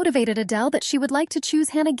 This motivated Adele that she would like to choose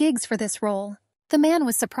Hannah Giggs for this role. The man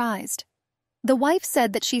was surprised. The wife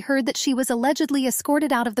said that she heard that she was allegedly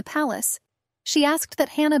escorted out of the palace. She asked that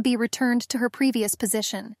Hannah be returned to her previous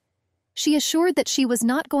position. She assured that she was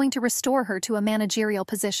not going to restore her to a managerial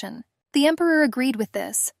position. The emperor agreed with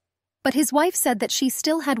this, but his wife said that she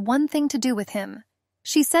still had one thing to do with him.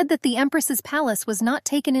 She said that the empress's palace was not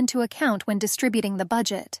taken into account when distributing the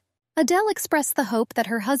budget. Adele expressed the hope that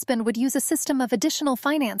her husband would use a system of additional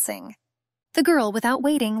financing. The girl, without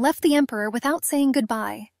waiting, left the emperor without saying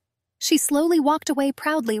goodbye. She slowly walked away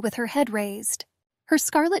proudly with her head raised. Her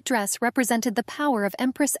scarlet dress represented the power of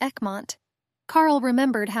Empress Egmont. Carl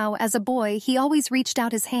remembered how, as a boy, he always reached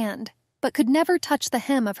out his hand, but could never touch the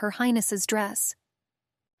hem of Her Highness's dress.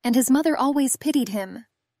 And his mother always pitied him.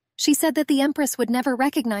 She said that the empress would never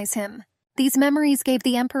recognize him. These memories gave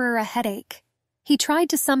the emperor a headache. He tried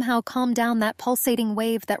to somehow calm down that pulsating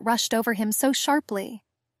wave that rushed over him so sharply,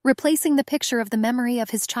 replacing the picture of the memory of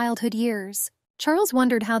his childhood years. Charles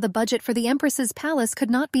wondered how the budget for the empress's palace could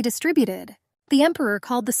not be distributed. The emperor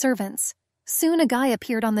called the servants. Soon a guy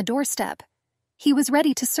appeared on the doorstep. He was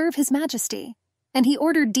ready to serve his majesty, and he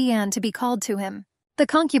ordered Diane to be called to him. The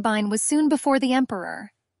concubine was soon before the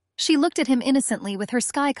emperor. She looked at him innocently with her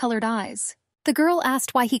sky-colored eyes. The girl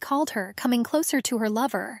asked why he called her, coming closer to her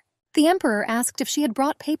lover. The emperor asked if she had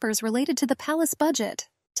brought papers related to the palace budget.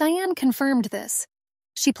 Diane confirmed this.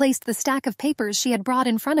 She placed the stack of papers she had brought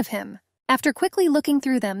in front of him. After quickly looking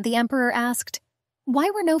through them, the emperor asked, why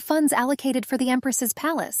were no funds allocated for the empress's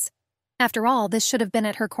palace? After all, this should have been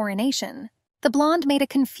at her coronation. The blonde made a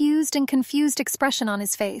confused expression on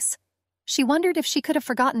his face. She wondered if she could have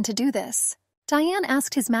forgotten to do this. Diane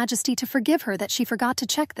asked His Majesty to forgive her that she forgot to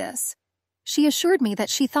check this. She assured me that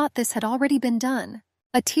she thought this had already been done.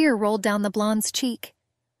 A tear rolled down the blonde's cheek.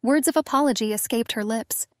 Words of apology escaped her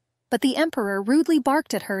lips, but the emperor rudely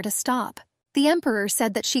barked at her to stop. The emperor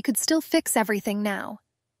said that she could still fix everything now.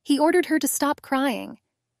 He ordered her to stop crying,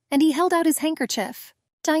 and he held out his handkerchief.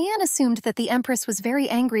 Diane assumed that the empress was very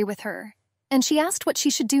angry with her, and she asked what she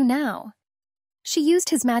should do now. She used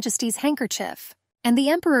His Majesty's handkerchief, and the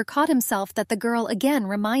emperor caught himself that the girl again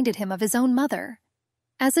reminded him of his own mother.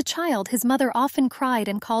 As a child, his mother often cried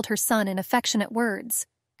and called her son in affectionate words,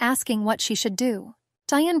 asking what she should do.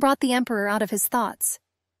 Diane brought the emperor out of his thoughts.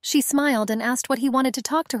 She smiled and asked what he wanted to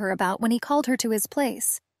talk to her about when he called her to his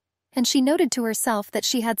place, and she noted to herself that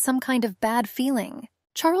she had some kind of bad feeling.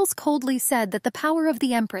 Charles coldly said that the power of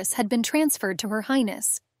the empress had been transferred to Her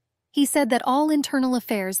Highness. He said that all internal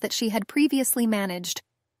affairs that she had previously managed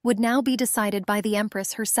would now be decided by the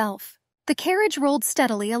empress herself. The carriage rolled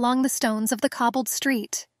steadily along the stones of the cobbled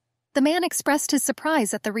street. The man expressed his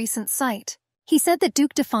surprise at the recent sight. He said that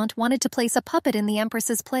Duc de Font wanted to place a puppet in the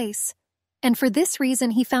empress's place, and for this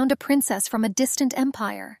reason he found a princess from a distant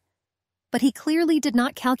empire. But he clearly did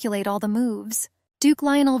not calculate all the moves. Duke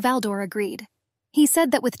Lionel Valdor agreed. He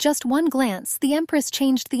said that with just one glance, the empress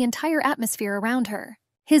changed the entire atmosphere around her.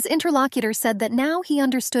 His interlocutor said that now he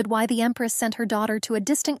understood why the empress sent her daughter to a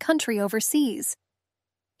distant country overseas.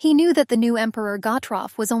 He knew that the new emperor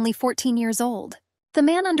Gottroff was only 14 years old. The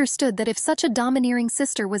man understood that if such a domineering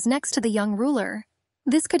sister was next to the young ruler,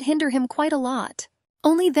 this could hinder him quite a lot.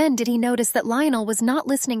 Only then did he notice that Lionel was not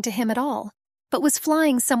listening to him at all, but was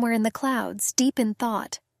flying somewhere in the clouds, deep in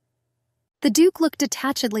thought. The Duke looked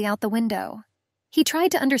detachedly out the window. He tried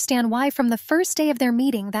to understand why from the first day of their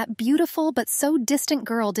meeting that beautiful but so distant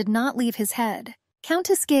girl did not leave his head.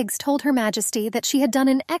 Countess Giggs told Her Majesty that she had done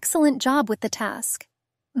an excellent job with the task.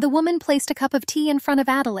 The woman placed a cup of tea in front of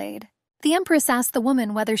Adelaide. The Empress asked the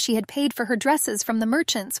woman whether she had paid for her dresses from the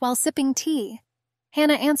merchants while sipping tea.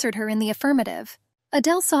 Hannah answered her in the affirmative.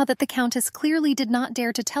 Adele saw that the Countess clearly did not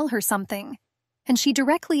dare to tell her something, and she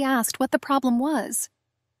directly asked what the problem was.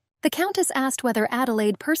 The Countess asked whether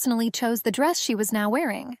Adelaide personally chose the dress she was now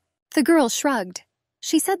wearing. The girl shrugged.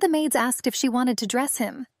 She said the maids asked if she wanted to dress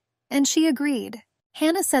him, and she agreed.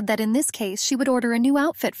 Hannah said that in this case she would order a new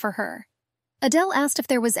outfit for her. Adele asked if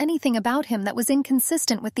there was anything about him that was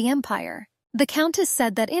inconsistent with the Empire. The Countess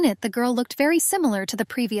said that in it the girl looked very similar to the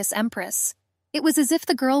previous Empress. It was as if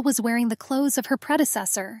the girl was wearing the clothes of her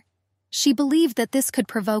predecessor. She believed that this could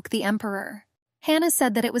provoke the emperor. Hannah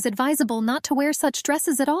said that it was advisable not to wear such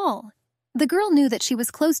dresses at all. The girl knew that she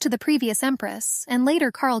was close to the previous empress, and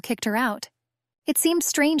later Karl kicked her out. It seemed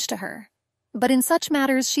strange to her, but in such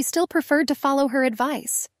matters she still preferred to follow her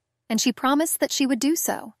advice, and she promised that she would do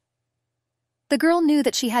so. The girl knew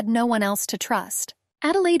that she had no one else to trust.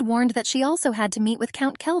 Adelaide warned that she also had to meet with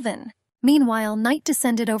Count Kelvin. Meanwhile, night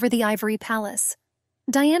descended over the ivory palace.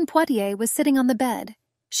 Diane Poitiers was sitting on the bed.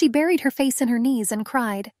 She buried her face in her knees and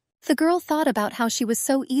cried. The girl thought about how she was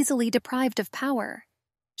so easily deprived of power.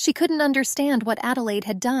 She couldn't understand what Adelaide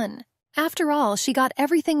had done. After all, she got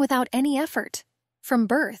everything without any effort. From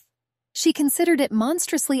birth. She considered it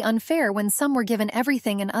monstrously unfair when some were given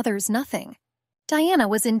everything and others nothing. Diana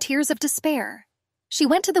was in tears of despair. She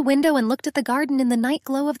went to the window and looked at the garden in the night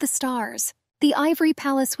glow of the stars. The ivory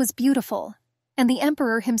palace was beautiful, and the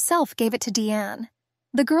emperor himself gave it to Diane.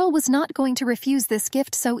 The girl was not going to refuse this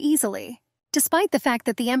gift so easily. Despite the fact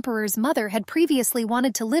that the emperor's mother had previously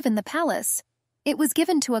wanted to live in the palace, it was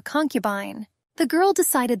given to a concubine. The girl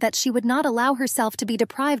decided that she would not allow herself to be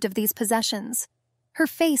deprived of these possessions. Her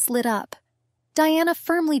face lit up. Diana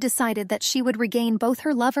firmly decided that she would regain both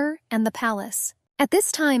her lover and the palace. At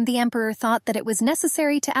this time, the emperor thought that it was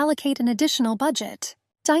necessary to allocate an additional budget.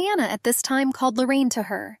 Diana at this time called Lorraine to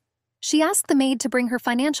her. She asked the maid to bring her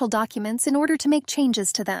financial documents in order to make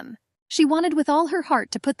changes to them. She wanted with all her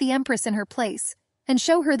heart to put the empress in her place and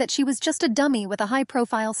show her that she was just a dummy with a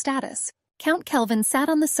high-profile status. Count Kelvin sat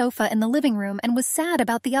on the sofa in the living room and was sad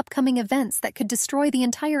about the upcoming events that could destroy the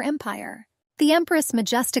entire empire. The empress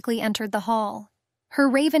majestically entered the hall. Her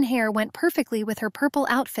raven hair went perfectly with her purple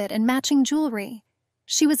outfit and matching jewelry.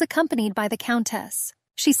 She was accompanied by the countess.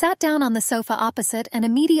 She sat down on the sofa opposite and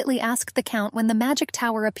immediately asked the count when the magic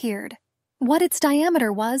tower appeared, what its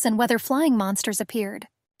diameter was and whether flying monsters appeared.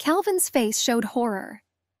 Calvin's face showed horror.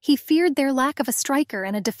 He feared their lack of a striker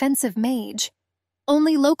and a defensive mage.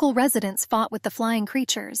 Only local residents fought with the flying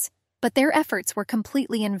creatures, but their efforts were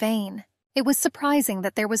completely in vain. It was surprising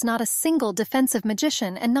that there was not a single defensive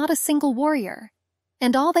magician and not a single warrior.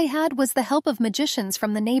 And all they had was the help of magicians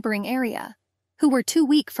from the neighboring area, who were too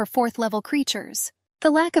weak for fourth-level creatures. The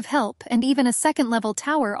lack of help and even a second-level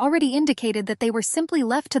tower already indicated that they were simply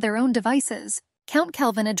left to their own devices. Count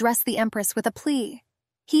Kelvin addressed the empress with a plea.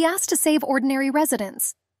 He asked to save ordinary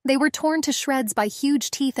residents. They were torn to shreds by huge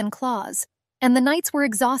teeth and claws, and the knights were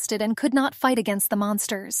exhausted and could not fight against the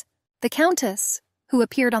monsters. The countess, who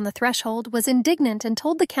appeared on the threshold, was indignant and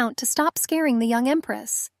told the count to stop scaring the young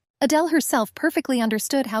empress. Adele herself perfectly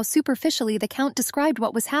understood how superficially the count described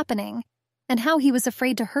what was happening, and how he was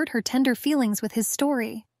afraid to hurt her tender feelings with his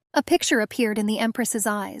story. A picture appeared in the empress's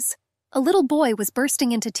eyes. A little boy was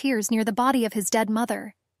bursting into tears near the body of his dead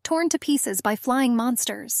mother, torn to pieces by flying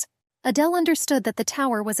monsters. Adele understood that the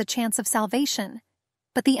tower was a chance of salvation,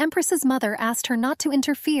 but the empress's mother asked her not to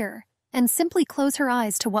interfere and simply close her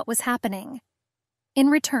eyes to what was happening. In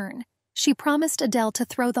return, she promised Adele to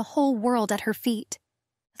throw the whole world at her feet.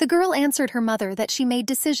 The girl answered her mother that she made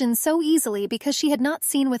decisions so easily because she had not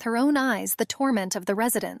seen with her own eyes the torment of the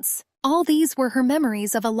residents. All these were her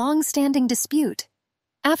memories of a long-standing dispute,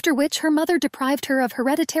 after which her mother deprived her of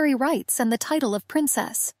hereditary rights and the title of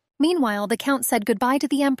princess. Meanwhile, the count said goodbye to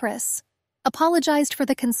the empress, apologized for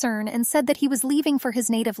the concern, and said that he was leaving for his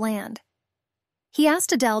native land. He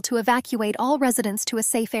asked Adele to evacuate all residents to a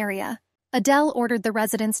safe area. Adele ordered the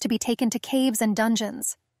residents to be taken to caves and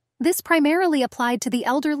dungeons. This primarily applied to the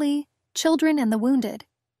elderly, children, and the wounded.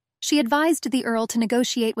 She advised the earl to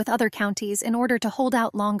negotiate with other counties in order to hold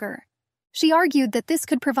out longer. She argued that this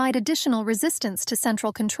could provide additional resistance to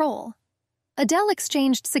central control. Adele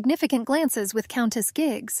exchanged significant glances with Countess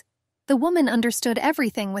Giggs. The woman understood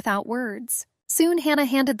everything without words. Soon Hannah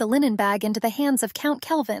handed the linen bag into the hands of Count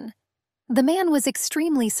Kelvin. The man was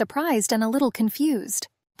extremely surprised and a little confused,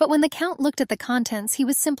 but when the count looked at the contents, he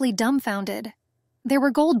was simply dumbfounded. There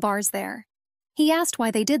were gold bars there. He asked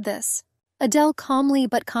why they did this. Adele calmly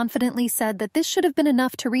but confidently said that this should have been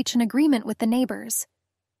enough to reach an agreement with the neighbors.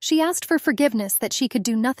 She asked for forgiveness that she could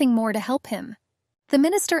do nothing more to help him. The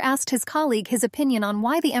minister asked his colleague his opinion on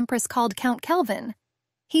why the empress called Count Kelvin.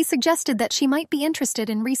 He suggested that she might be interested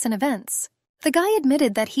in recent events. The guy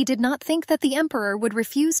admitted that he did not think that the emperor would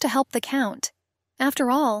refuse to help the count.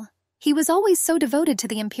 After all, he was always so devoted to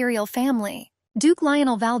the imperial family. Duke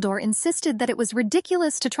Lionel Valdor insisted that it was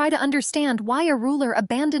ridiculous to try to understand why a ruler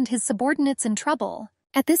abandoned his subordinates in trouble.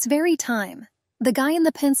 At this very time, the guy in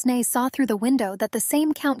the pince-nez saw through the window that the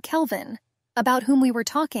same Count Kelvin, about whom we were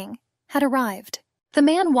talking, had arrived. The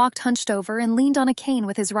man walked hunched over and leaned on a cane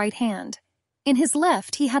with his right hand. In his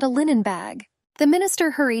left, he had a linen bag. The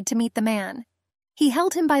minister hurried to meet the man. He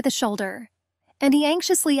held him by the shoulder, and he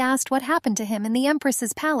anxiously asked what happened to him in the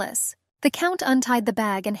Empress's palace. The Count untied the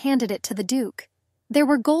bag and handed it to the Duke. There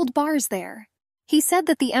were gold bars there. He said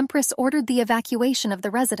that the Empress ordered the evacuation of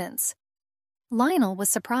the residence. Lionel was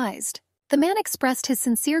surprised. The man expressed his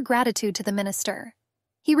sincere gratitude to the minister.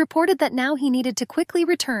 He reported that now he needed to quickly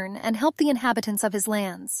return and help the inhabitants of his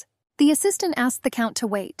lands. The assistant asked the Count to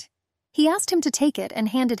wait. He asked him to take it and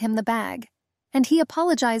handed him the bag, and he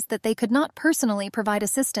apologized that they could not personally provide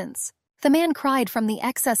assistance. The man cried from the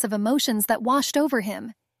excess of emotions that washed over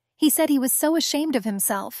him. He said he was so ashamed of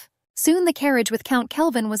himself. Soon the carriage with Count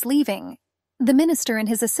Kelvin was leaving. The minister and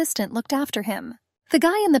his assistant looked after him. The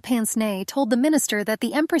guy in the pince-nez told the minister that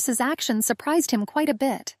the Empress's actions surprised him quite a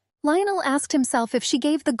bit. Lionel asked himself if she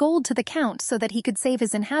gave the gold to the Count so that he could save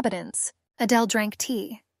his inhabitants. Adele drank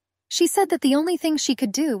tea. She said that the only thing she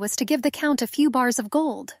could do was to give the Count a few bars of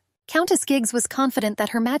gold. Countess Giggs was confident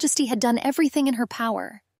that Her Majesty had done everything in her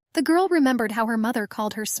power. The girl remembered how her mother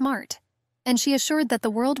called her smart, and she assured that the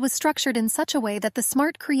world was structured in such a way that the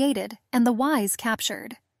smart created and the wise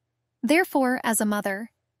captured. Therefore, as a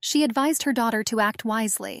mother, she advised her daughter to act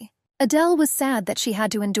wisely. Adele was sad that she had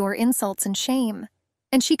to endure insults and shame,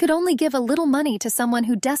 and she could only give a little money to someone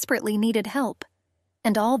who desperately needed help.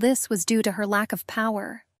 And all this was due to her lack of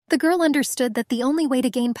power. The girl understood that the only way to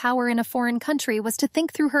gain power in a foreign country was to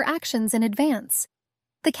think through her actions in advance.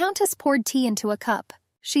 The Countess poured tea into a cup.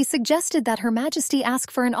 She suggested that Her Majesty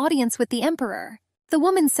ask for an audience with the Emperor. The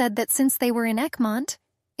woman said that since they were in Egmont,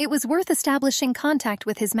 it was worth establishing contact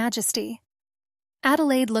with His Majesty.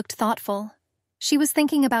 Adelaide looked thoughtful. She was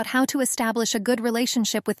thinking about how to establish a good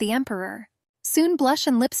relationship with the Emperor. Soon blush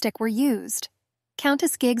and lipstick were used.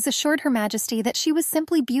 Countess Giggs assured Her Majesty that she was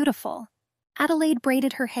simply beautiful. Adelaide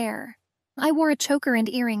braided her hair. I wore a choker and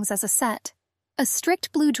earrings as a set. A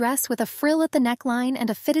strict blue dress with a frill at the neckline and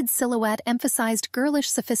a fitted silhouette emphasized girlish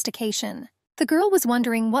sophistication. The girl was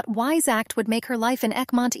wondering what wise act would make her life in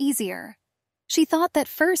Egmont easier. She thought that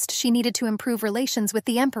first she needed to improve relations with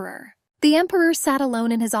the Emperor. The Emperor sat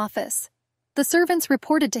alone in his office. The servants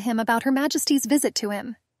reported to him about Her Majesty's visit to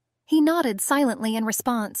him. He nodded silently in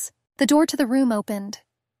response. The door to the room opened.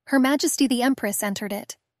 Her Majesty the Empress entered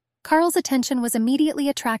it. Carl's attention was immediately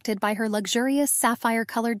attracted by her luxurious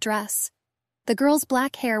sapphire-colored dress. The girl's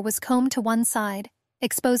black hair was combed to one side,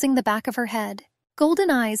 exposing the back of her head.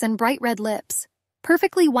 Golden eyes and bright red lips,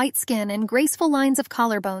 perfectly white skin and graceful lines of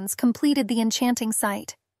collarbones completed the enchanting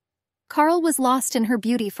sight. Carl was lost in her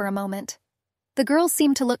beauty for a moment. The girl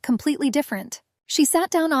seemed to look completely different. She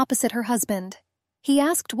sat down opposite her husband. He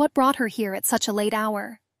asked what brought her here at such a late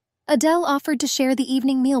hour. Adele offered to share the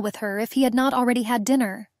evening meal with her if he had not already had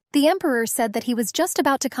dinner. The Emperor said that he was just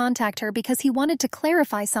about to contact her because he wanted to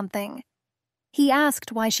clarify something. He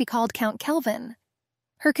asked why she called Count Kelvin.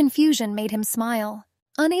 Her confusion made him smile.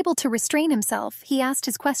 Unable to restrain himself, he asked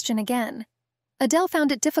his question again. Adele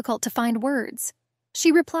found it difficult to find words.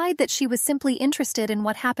 She replied that she was simply interested in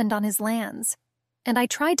what happened on his lands, and I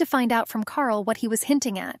tried to find out from Carl what he was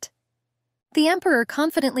hinting at. The Emperor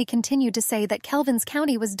confidently continued to say that Kelvin's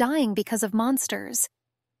county was dying because of monsters,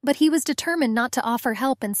 but he was determined not to offer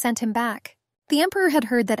help and sent him back. The Emperor had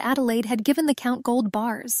heard that Adelaide had given the Count gold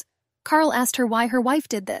bars. Carl asked her why her wife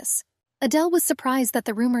did this. Adele was surprised that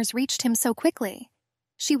the rumors reached him so quickly.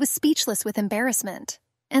 She was speechless with embarrassment,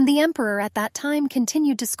 and the Emperor at that time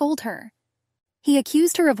continued to scold her. He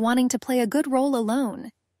accused her of wanting to play a good role alone,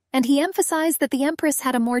 and he emphasized that the Empress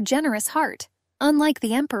had a more generous heart, unlike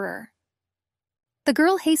the Emperor. The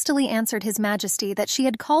girl hastily answered His Majesty that she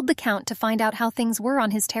had called the Count to find out how things were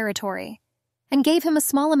on his territory, and gave him a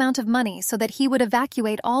small amount of money so that he would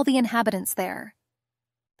evacuate all the inhabitants there.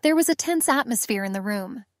 There was a tense atmosphere in the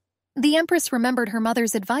room. The Empress remembered her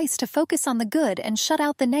mother's advice to focus on the good and shut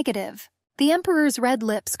out the negative. The Emperor's red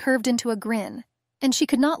lips curved into a grin, and she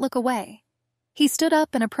could not look away. He stood up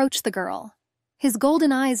and approached the girl. His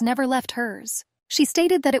golden eyes never left hers. She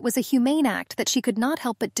stated that it was a humane act that she could not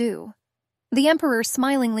help but do. The Emperor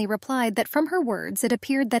smilingly replied that from her words it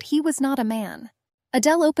appeared that he was not a man.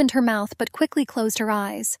 Adele opened her mouth but quickly closed her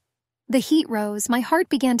eyes. The heat rose, my heart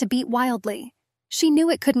began to beat wildly. She knew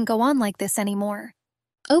it couldn't go on like this anymore.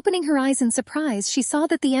 Opening her eyes in surprise, she saw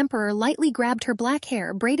that the Emperor lightly grabbed her black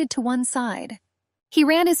hair braided to one side. He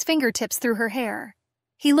ran his fingertips through her hair.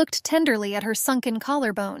 He looked tenderly at her sunken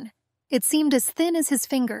collarbone. It seemed as thin as his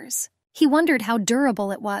fingers. He wondered how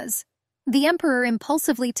durable it was. The Emperor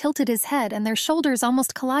impulsively tilted his head and their shoulders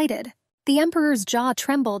almost collided. The Emperor's jaw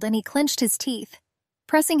trembled and he clenched his teeth.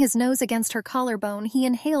 Pressing his nose against her collarbone, he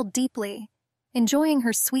inhaled deeply, enjoying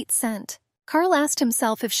her sweet scent. Carl asked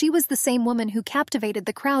himself if she was the same woman who captivated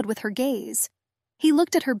the crowd with her gaze. He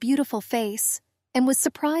looked at her beautiful face, and was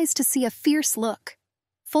surprised to see a fierce look,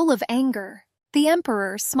 full of anger. The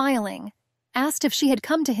emperor, smiling, asked if she had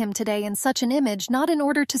come to him today in such an image not in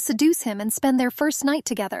order to seduce him and spend their first night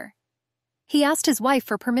together. He asked his wife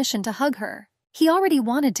for permission to hug her. He already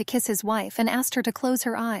wanted to kiss his wife and asked her to close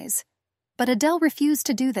her eyes. But Adele refused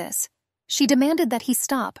to do this. She demanded that he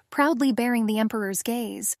stop, proudly bearing the emperor's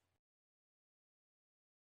gaze.